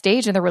to that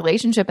stage in the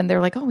relationship and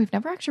they're like, oh, we've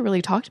never actually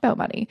really talked about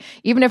money,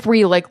 even if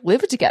we like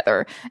live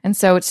together. And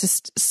so it's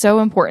just so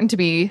important to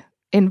be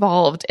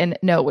involved and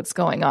know what's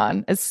going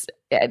on. It's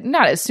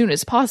not as soon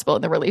as possible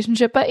in the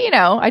relationship, but, you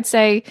know, I'd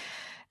say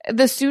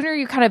the sooner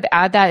you kind of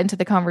add that into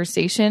the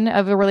conversation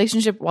of a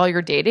relationship while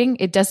you're dating,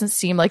 it doesn't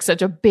seem like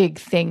such a big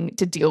thing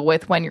to deal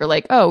with when you're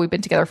like, oh, we've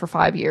been together for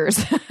 5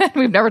 years and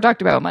we've never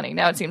talked about money.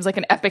 Now it seems like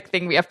an epic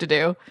thing we have to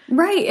do.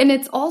 Right. And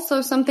it's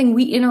also something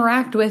we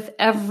interact with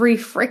every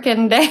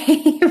freaking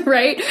day,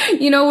 right?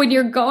 You know, when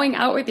you're going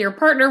out with your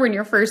partner, when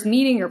you're first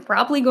meeting, you're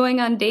probably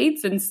going on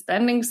dates and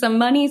spending some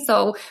money.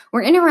 So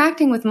we're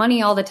interacting with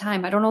money all the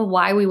time. I don't know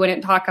why we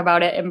wouldn't talk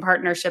about it in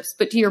partnerships,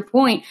 but to your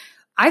point,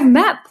 I've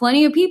met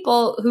plenty of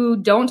people who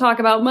don't talk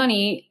about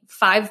money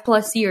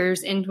 5+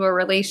 years into a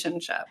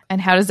relationship. And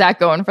how does that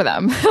going for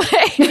them?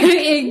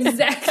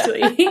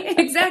 Exactly.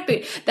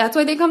 That's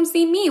why they come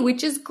see me,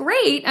 which is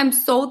great. I'm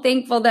so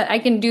thankful that I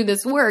can do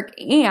this work.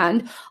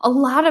 And a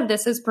lot of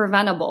this is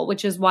preventable,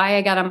 which is why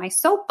I got on my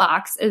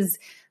soapbox is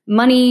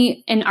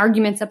money and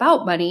arguments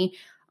about money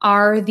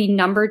are the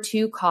number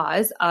 2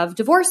 cause of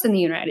divorce in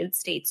the United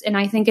States. And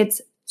I think it's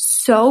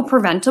so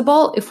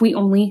preventable if we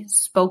only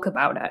spoke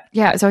about it.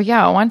 Yeah. So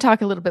I want to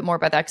talk a little bit more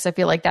about that because I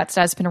feel like that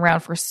stat's been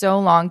around for so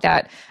long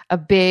that a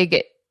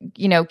big,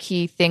 you know,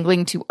 key thing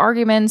linked to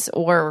arguments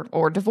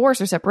or divorce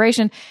or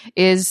separation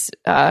is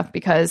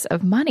because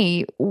of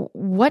money.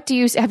 What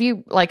have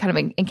you like kind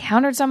of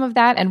encountered some of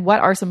that? And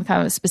what are some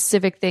kind of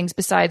specific things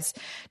besides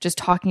just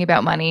talking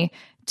about money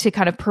to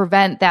kind of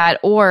prevent that?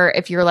 Or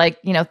if you're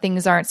like,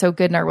 things aren't so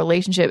good in our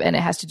relationship and it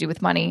has to do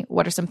with money,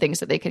 what are some things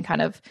that they can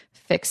kind of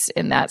fix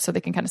in that so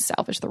they can kind of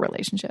salvage the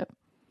relationship?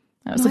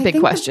 That was a big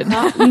question.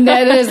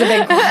 That is a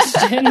big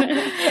question.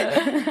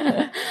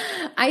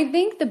 I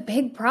think the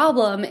big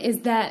problem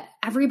is that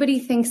everybody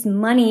thinks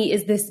money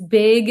is this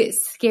big,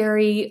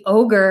 scary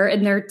ogre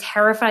and they're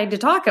terrified to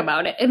talk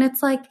about it. And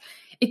it's like,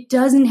 it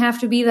doesn't have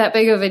to be that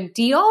big of a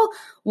deal.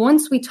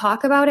 Once we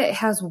talk about it, it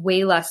has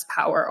way less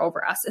power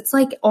over us. It's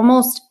like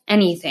almost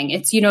anything.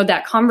 It's,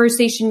 that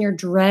conversation you're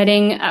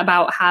dreading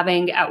about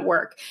having at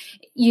work.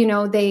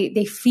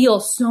 They feel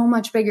so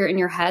much bigger in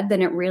your head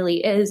than it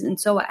really is. And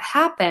so what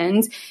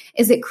happens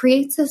is it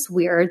creates this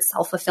weird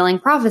self-fulfilling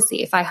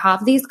prophecy. If I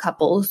have these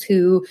couples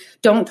who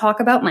don't talk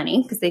about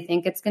money because they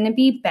think it's going to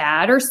be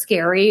bad or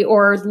scary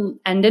or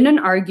end in an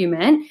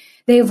argument,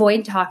 they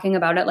avoid talking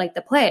about it like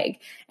the plague.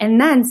 And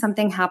then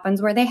something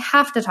happens where they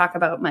have to talk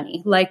about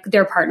money, like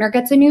their partner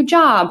gets a new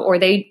job or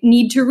they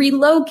need to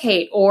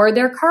relocate or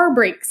their car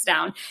breaks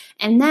down.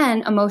 And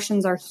then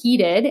emotions are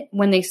heated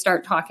when they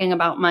start talking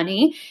about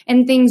money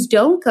and things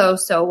don't go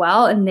so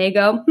well. And they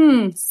go,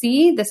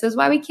 see, this is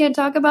why we can't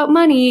talk about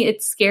money.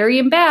 It's scary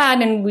and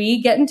bad. And we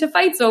get into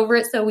fights over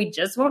it. So we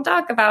just won't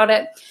talk about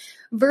it.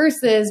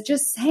 Versus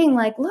just saying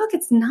like, look,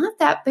 it's not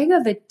that big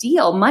of a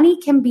deal. Money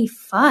can be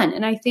fun.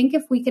 And I think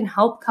if we can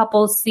help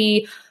couples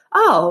see,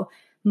 oh,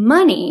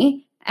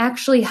 money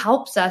actually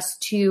helps us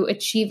to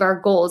achieve our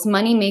goals.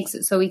 Money makes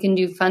it so we can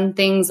do fun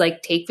things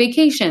like take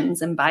vacations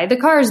and buy the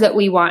cars that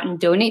we want and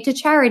donate to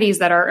charities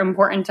that are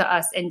important to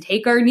us and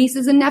take our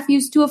nieces and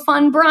nephews to a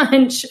fun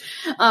brunch.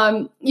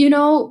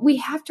 We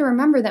have to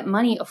remember that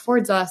money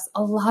affords us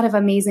a lot of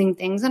amazing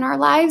things in our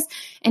lives.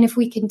 And if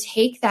we can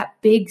take that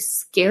big,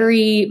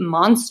 scary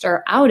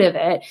monster out of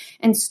it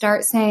and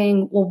start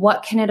saying, well,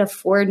 what can it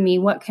afford me?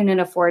 What can it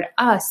afford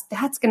us?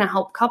 That's going to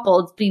help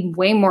couples be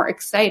way more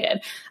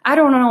excited. I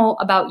don't know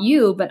about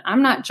you, but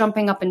I'm not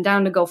jumping up and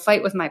down to go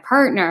fight with my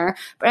partner,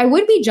 but I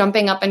would be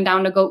jumping up and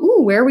down to go,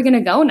 ooh, where are we going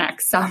to go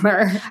next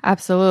summer?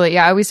 Absolutely.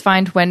 Yeah. I always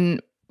find when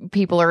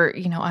people are,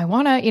 I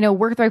want to,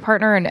 work with my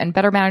partner and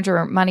better manage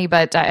our money,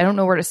 but I don't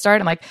know where to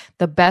start. I'm like,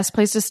 the best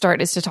place to start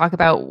is to talk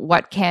about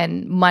what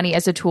can money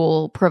as a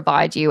tool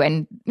provide you.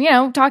 And,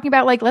 talking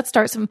about like, let's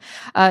start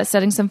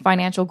setting some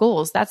financial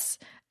goals. That's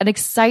an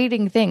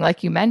exciting thing,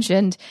 like you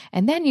mentioned.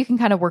 And then you can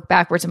kind of work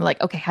backwards and be like,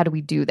 okay, how do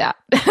we do that?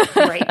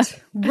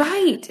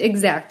 Right.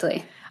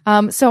 Exactly.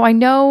 So I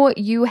know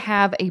you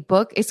have a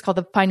book. It's called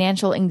The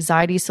Financial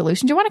Anxiety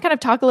Solution. Do you want to kind of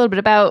talk a little bit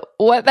about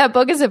what that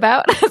book is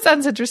about? That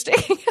sounds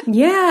interesting.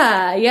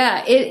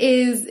 Yeah.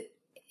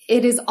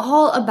 It is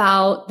all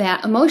about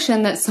that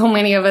emotion that so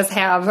many of us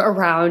have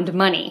around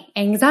money,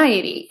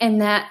 anxiety,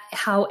 and that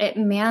how it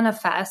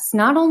manifests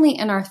not only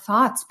in our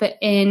thoughts, but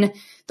in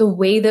the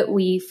way that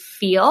we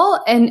feel.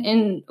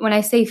 And when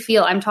I say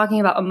feel, I'm talking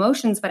about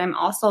emotions, but I'm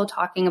also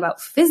talking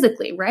about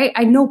physically, right?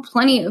 I know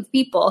plenty of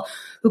people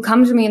who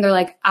come to me and they're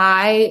like,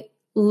 I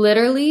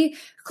literally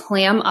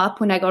clam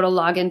up when I go to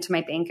log into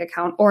my bank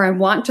account, or I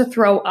want to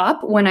throw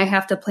up when I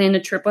have to plan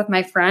a trip with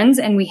my friends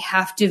and we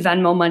have to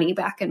Venmo money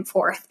back and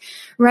forth,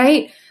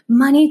 right?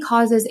 Money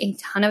causes a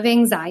ton of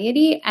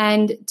anxiety.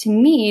 And to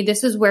me,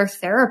 this is where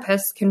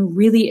therapists can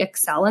really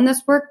excel in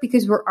this work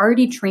because we're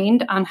already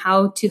trained on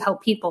how to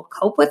help people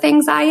cope with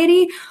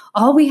anxiety.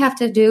 All we have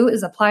to do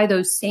is apply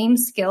those same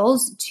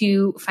skills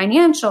to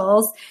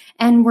financials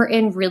and we're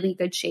in really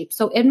good shape.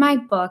 So in my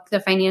book, The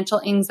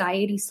Financial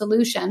Anxiety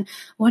Solution,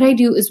 what I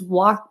do is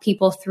walk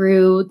people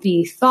through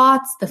the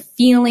thoughts, the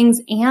feelings,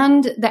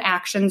 and the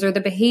actions or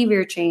the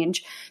behavior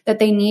change that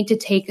they need to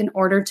take in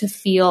order to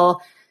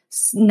feel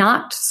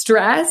not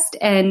stressed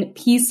and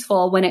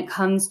peaceful when it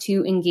comes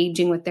to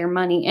engaging with their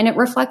money. And it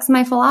reflects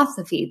my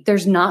philosophy.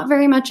 There's not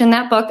very much in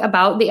that book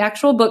about the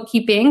actual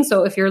bookkeeping.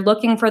 So if you're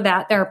looking for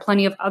that, there are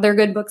plenty of other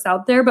good books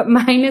out there, but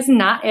mine is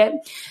not it.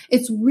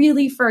 It's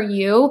really for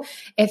you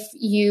if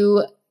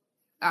you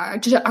are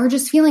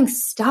just feeling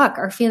stuck,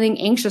 or feeling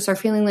anxious, or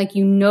feeling like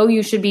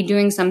you should be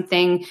doing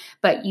something,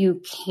 but you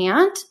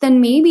can't,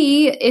 then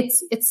maybe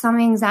it's some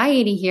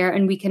anxiety here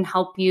and we can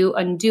help you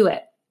undo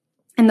it.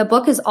 And the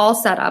book is all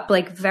set up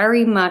like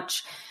very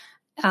much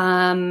in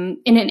an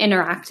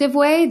interactive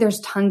way. There's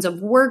tons of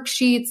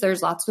worksheets.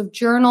 There's lots of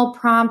journal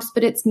prompts,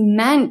 but it's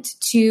meant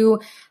to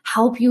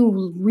help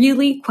you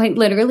really quite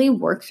literally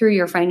work through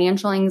your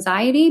financial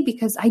anxiety,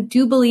 because I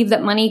do believe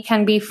that money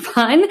can be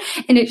fun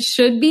and it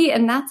should be.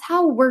 And that's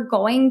how we're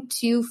going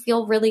to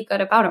feel really good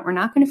about it. We're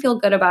not going to feel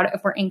good about it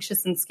if we're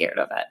anxious and scared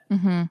of it.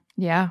 Mm-hmm.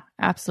 Yeah,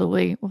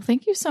 absolutely. Well,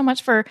 thank you so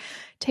much for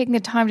taking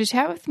the time to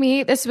chat with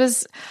me.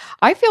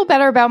 I feel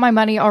better about my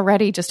money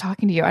already just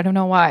talking to you. I don't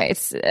know why.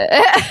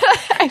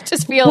 I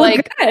just feel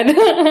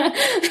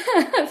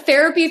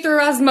therapy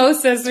through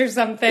osmosis or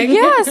something.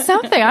 Yeah,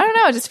 something. I don't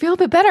know. I just feel a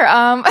bit better.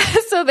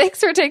 So thanks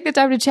for taking the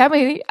time to chat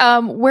with me.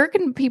 Where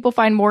can people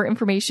find more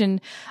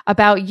information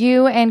about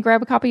you and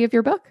grab a copy of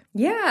your book?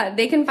 Yeah,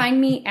 they can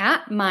find me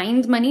at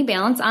Mind Money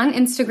Balance on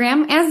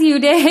Instagram, as you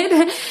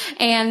did.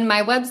 And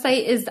my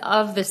website is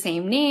of the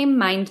same name,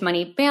 Mind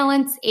Money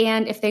Balance.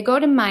 And if they go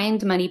to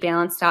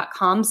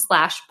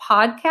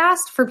mindmoneybalance.com/podcast,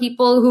 for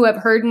people who have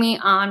heard me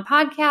on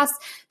podcasts,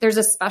 there's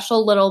a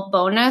special little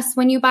bonus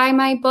when you buy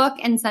my book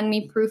and send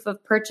me proof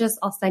of purchase.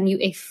 I'll send you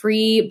a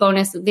free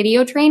bonus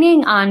video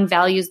training on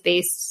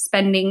values-based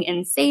spending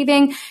and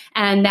saving.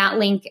 And that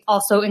link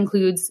also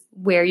includes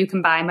where you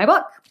can buy my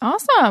book.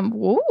 Awesome.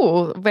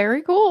 Ooh,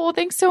 very cool.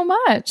 Thanks so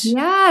much.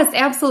 Yes,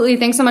 absolutely.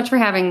 Thanks so much for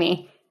having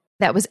me.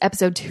 That was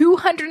episode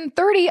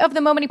 230 of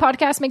the Mo Money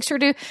Podcast. Make sure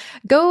to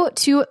go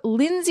to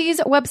Lindsay's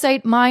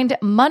website,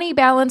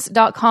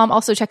 mindmoneybalance.com.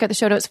 Also check out the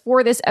show notes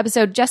for this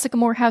episode,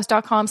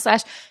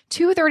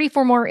 jessicamorehouse.com/230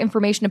 for more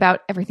information about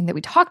everything that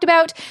we talked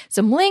about.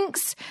 Some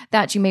links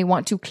that you may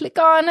want to click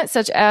on,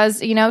 such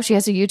as, she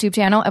has a YouTube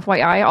channel,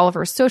 FYI. All of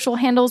her social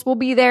handles will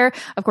be there.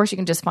 Of course, you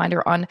can just find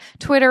her on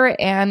Twitter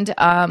and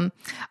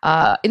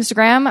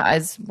Instagram,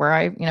 as where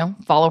I,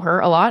 follow her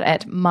a lot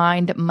at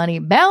Mind Money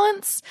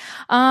Balance.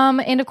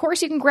 And of course,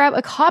 you can grab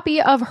a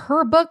copy of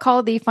her book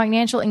called The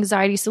Financial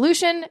Anxiety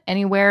Solution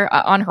anywhere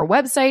on her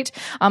website.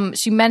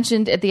 She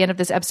mentioned at the end of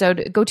this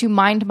episode, go to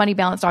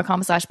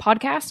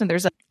mindmoneybalance.com/podcast. And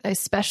there's a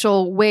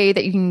special way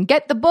that you can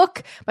get the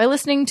book by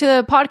listening to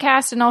the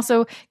podcast and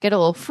also get a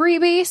little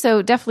freebie.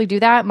 So definitely do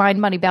that.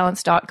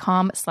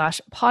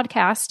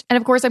 mindmoneybalance.com/podcast. And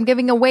of course, I'm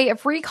giving away a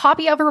free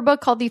copy of her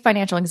book called The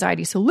Financial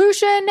Anxiety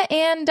Solution.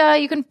 And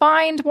you can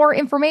find more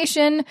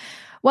information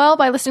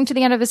by listening to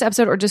the end of this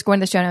episode or just going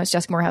to the show notes,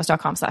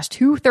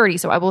 jessicamorehouse.com/230.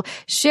 So I will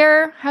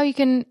share how you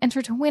can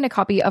enter to win a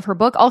copy of her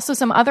book. Also,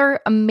 some other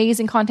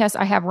amazing contests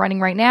I have running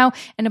right now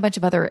and a bunch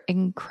of other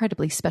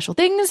incredibly special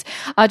things.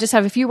 Just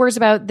have a few words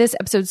about this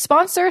episode's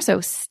sponsor,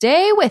 so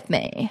stay with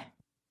me.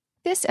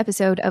 This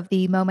episode of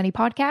the Mo Money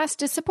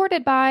Podcast is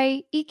supported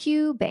by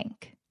EQ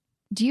Bank.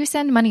 Do you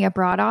send money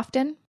abroad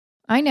often?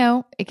 I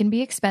know it can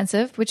be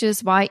expensive, which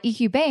is why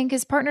EQ Bank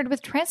is partnered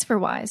with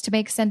TransferWise to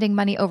make sending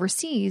money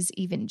overseas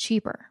even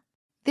cheaper.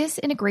 This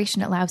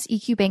integration allows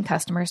EQ Bank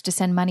customers to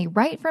send money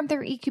right from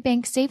their EQ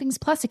Bank Savings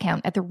Plus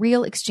account at the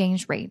real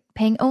exchange rate,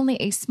 paying only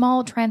a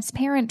small,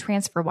 transparent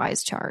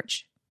TransferWise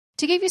charge.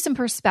 To give you some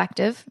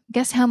perspective,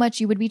 guess how much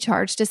you would be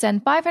charged to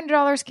send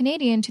 $500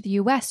 Canadian to the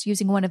US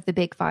using one of the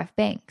big 5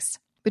 banks?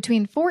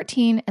 Between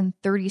 $14 and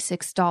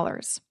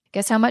 $36.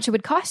 Guess how much it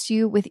would cost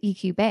you with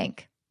EQ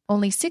Bank?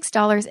 Only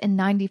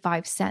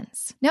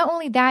 $6.95. Not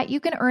only that,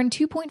 you can earn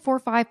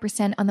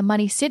 2.45% on the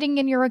money sitting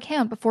in your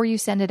account before you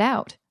send it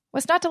out.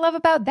 What's not to love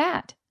about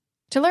that?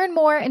 To learn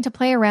more and to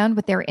play around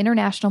with their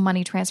international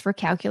money transfer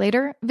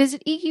calculator,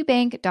 visit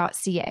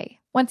eqbank.ca.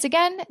 Once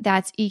again,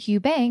 that's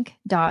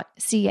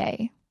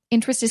eqbank.ca.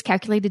 Interest is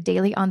calculated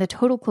daily on the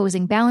total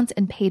closing balance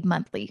and paid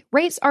monthly.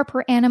 Rates are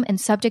per annum and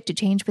subject to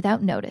change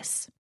without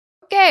notice.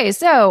 Okay,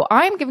 so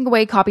I'm giving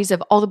away copies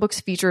of all the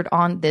books featured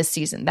on this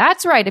season.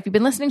 That's right. If you've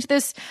been listening to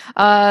this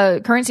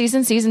current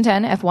season, season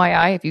 10,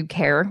 FYI, if you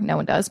care, no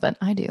one does, but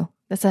I do.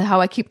 That's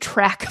how I keep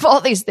track of all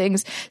these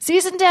things.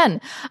 Season 10.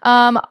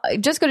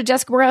 Just go to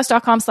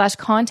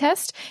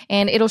jessicamorehouse.com/contest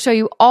and it'll show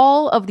you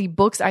all of the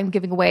books I'm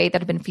giving away that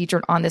have been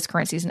featured on this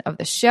current season of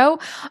the show.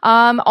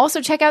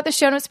 Also check out the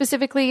show notes,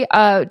 specifically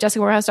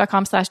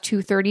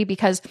jessicamorehouse.com/230,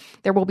 because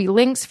there will be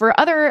links for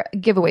other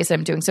giveaways that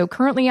I'm doing. So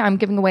currently I'm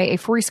giving away a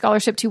free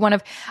scholarship to one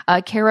of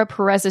Kara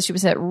Perez's. She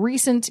was a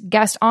recent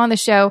guest on the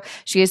show.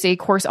 She has a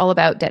course all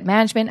about debt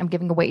management. I'm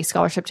giving away a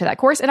scholarship to that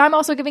course. And I'm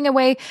also giving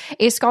away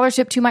a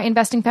scholarship to my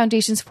Investing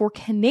Foundations for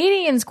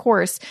Canadians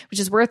course, which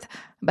is worth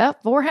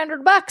about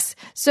 $400.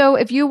 So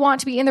if you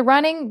want to be in the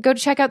running, go to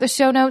check out the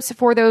show notes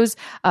for those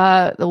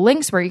the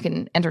links where you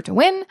can enter to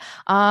win.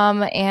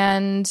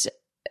 And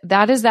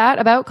that is that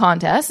about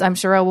contests. I'm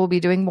sure I will be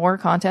doing more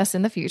contests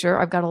in the future.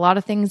 I've got a lot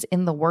of things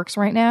in the works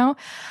right now.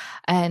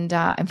 And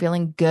I'm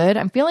feeling good.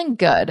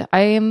 I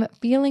am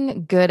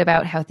feeling good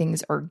about how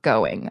things are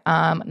going.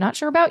 Not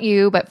sure about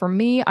you, but for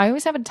me, I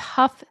always have a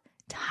tough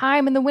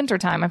time in the winter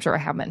time. I'm sure I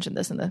have mentioned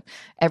this in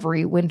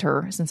every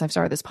winter since I've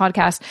started this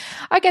podcast.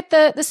 I get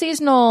the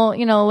seasonal,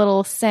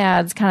 little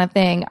sads kind of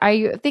thing.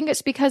 I think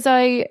it's because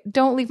I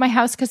don't leave my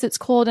house because it's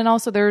cold, and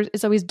also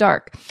it's always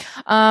dark.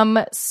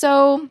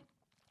 So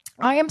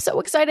I am so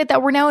excited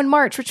that we're now in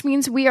March, which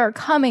means we are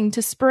coming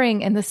to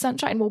spring and the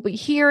sunshine will be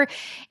here.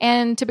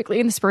 And typically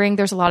in the spring,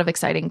 there's a lot of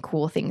exciting,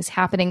 cool things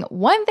happening.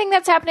 One thing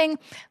that's happening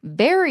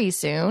very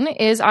soon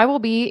is I will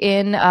be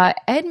in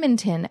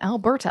Edmonton,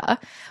 Alberta.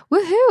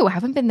 Woohoo! I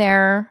haven't been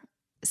there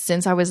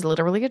since I was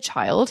literally a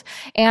child.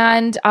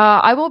 And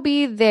I will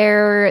be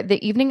there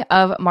the evening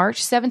of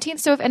March 17th.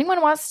 So if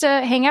anyone wants to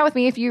hang out with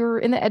me, if you're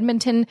in the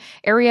Edmonton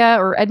area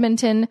or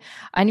Edmonton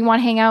and you want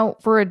to hang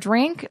out for a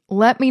drink,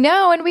 let me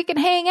know and we can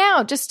hang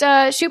out. Just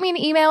shoot me an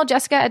email,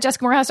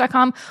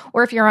 jessica@jessicamorehouse.com.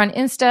 Or if you're on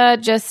Insta,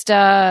 just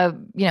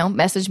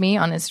message me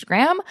on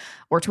Instagram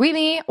or tweet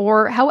me,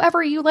 or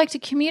however you like to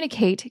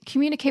communicate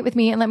with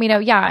me and let me know,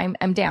 yeah,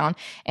 I'm down.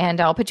 And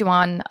I'll put you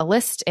on a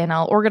list and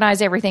I'll organize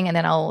everything and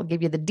then I'll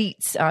give you the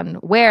deets on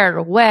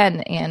where,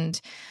 when, and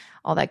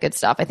all that good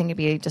stuff. I think it'd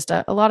be just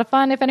a lot of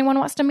fun if anyone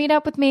wants to meet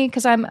up with me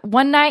because I'm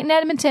one night in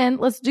Edmonton.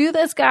 Let's do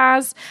this,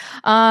 guys.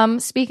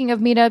 Speaking of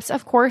meetups,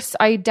 of course,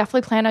 I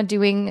definitely plan on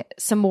doing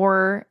some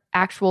more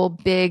actual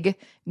big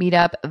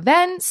meetup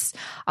events.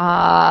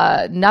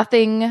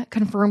 Nothing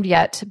confirmed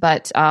yet,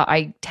 but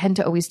I tend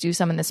to always do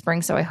some in the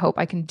spring, so I hope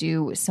I can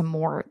do some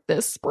more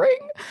this spring.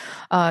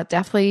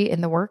 Definitely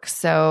in the works.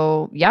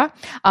 So yeah.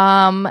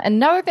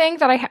 Another thing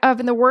that I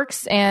have in the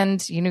works,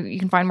 and you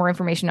can find more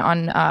information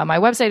on my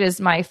website, is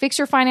my Fix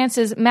Your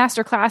Finances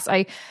Masterclass.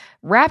 I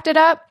wrapped it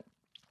up.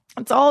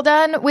 It's all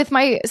done with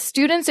my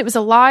students. It was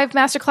a live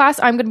masterclass.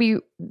 I'm going to be,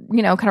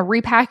 kind of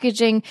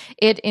repackaging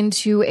it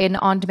into an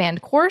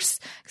on-demand course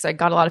because I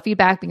got a lot of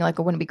feedback being like,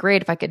 it wouldn't be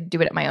great if I could do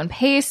it at my own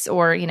pace,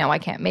 or, I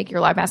can't make your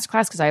live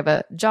masterclass because I have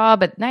a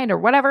job at night or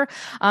whatever.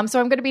 So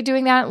I'm going to be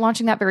doing that,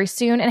 launching that very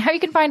soon. And how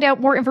you can find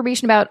out more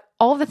information about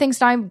all of the things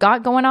that I've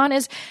got going on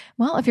is,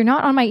 well, if you're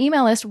not on my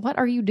email list, what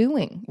are you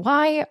doing?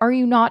 Why are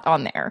you not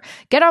on there?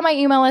 Get on my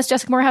email list,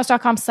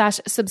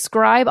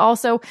 jessicamorehouse.com/subscribe.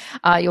 Also,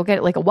 you'll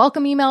get like a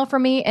welcome email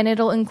from me, and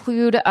it'll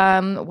include,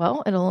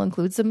 it'll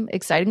include some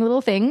exciting little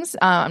things.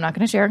 I'm not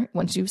going to share.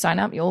 Once you sign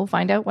up, you'll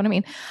find out what I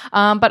mean.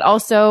 But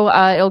also,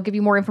 it'll give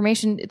you more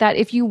information that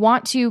if you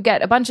want to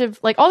get a bunch of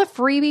like all the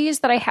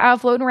freebies that I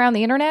have floating around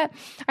the internet,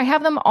 I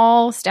have them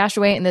all stashed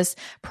away in this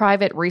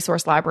private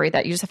resource library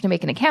that you just have to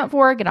make an account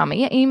for, get on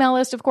my email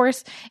list, of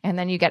course, and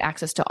then you get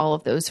access to all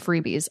of those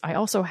freebies. I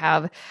also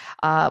have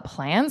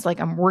plans,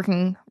 like I'm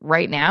working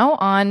right now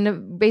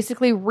on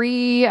basically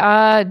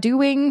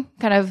redoing,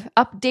 kind of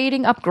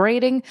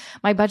upgrading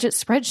my budget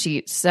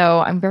spreadsheet.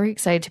 So I'm very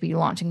excited to be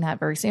launching that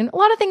very soon. A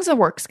lot of things in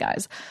the works,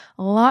 guys.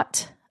 A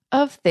lot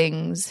of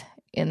things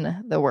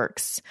in the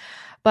works.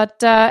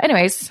 But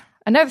anyways,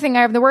 another thing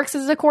I have in the works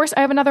is, of course,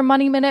 I have another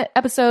Money Minute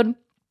episode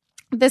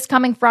this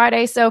coming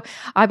Friday. So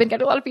I've been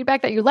getting a lot of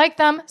feedback that you like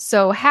them.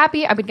 So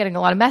happy. I've been getting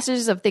a lot of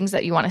messages of things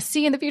that you want to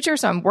see in the future.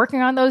 So I'm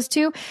working on those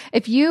too.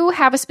 If you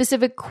have a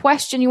specific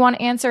question you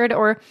want answered,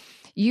 or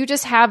you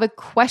just have a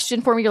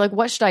question for me, you're like,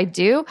 what should I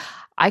do?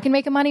 I can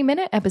make a Money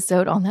Minute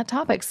episode on that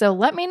topic. So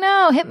let me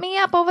know. Hit me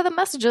up over the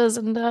messages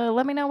and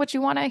let me know what you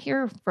want to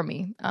hear from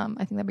me. I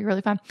think that'd be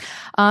really fun.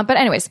 But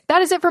anyways,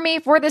 that is it for me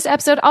for this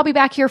episode. I'll be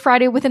back here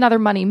Friday with another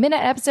Money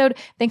Minute episode.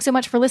 Thanks so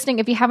much for listening.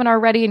 If you haven't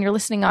already and you're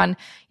listening on,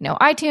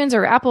 iTunes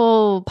or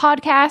Apple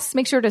Podcasts,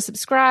 make sure to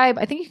subscribe.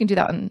 I think you can do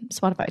that on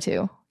Spotify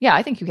too. Yeah,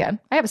 I think you can.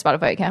 I have a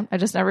Spotify account. I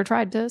just never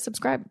tried to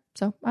subscribe.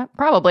 So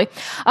probably.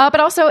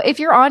 But also, if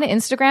you're on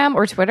Instagram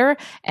or Twitter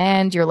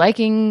and you're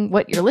liking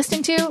what you're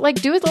listening to,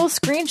 like do a little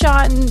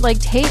screenshot and like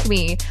tag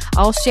me.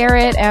 I'll share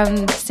it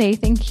and say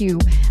thank you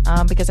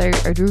because I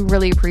do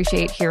really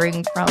appreciate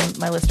hearing from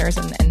my listeners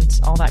and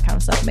all that kind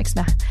of stuff. It makes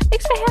me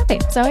happy.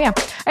 So yeah.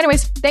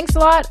 Anyways, thanks a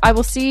lot. I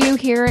will see you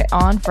here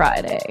on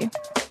Friday.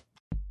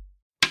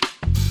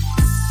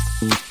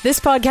 This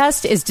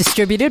podcast is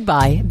distributed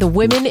by the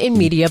Women in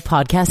Media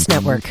Podcast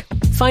Network.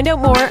 Find out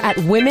more at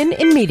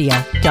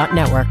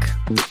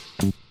womeninmedia.network.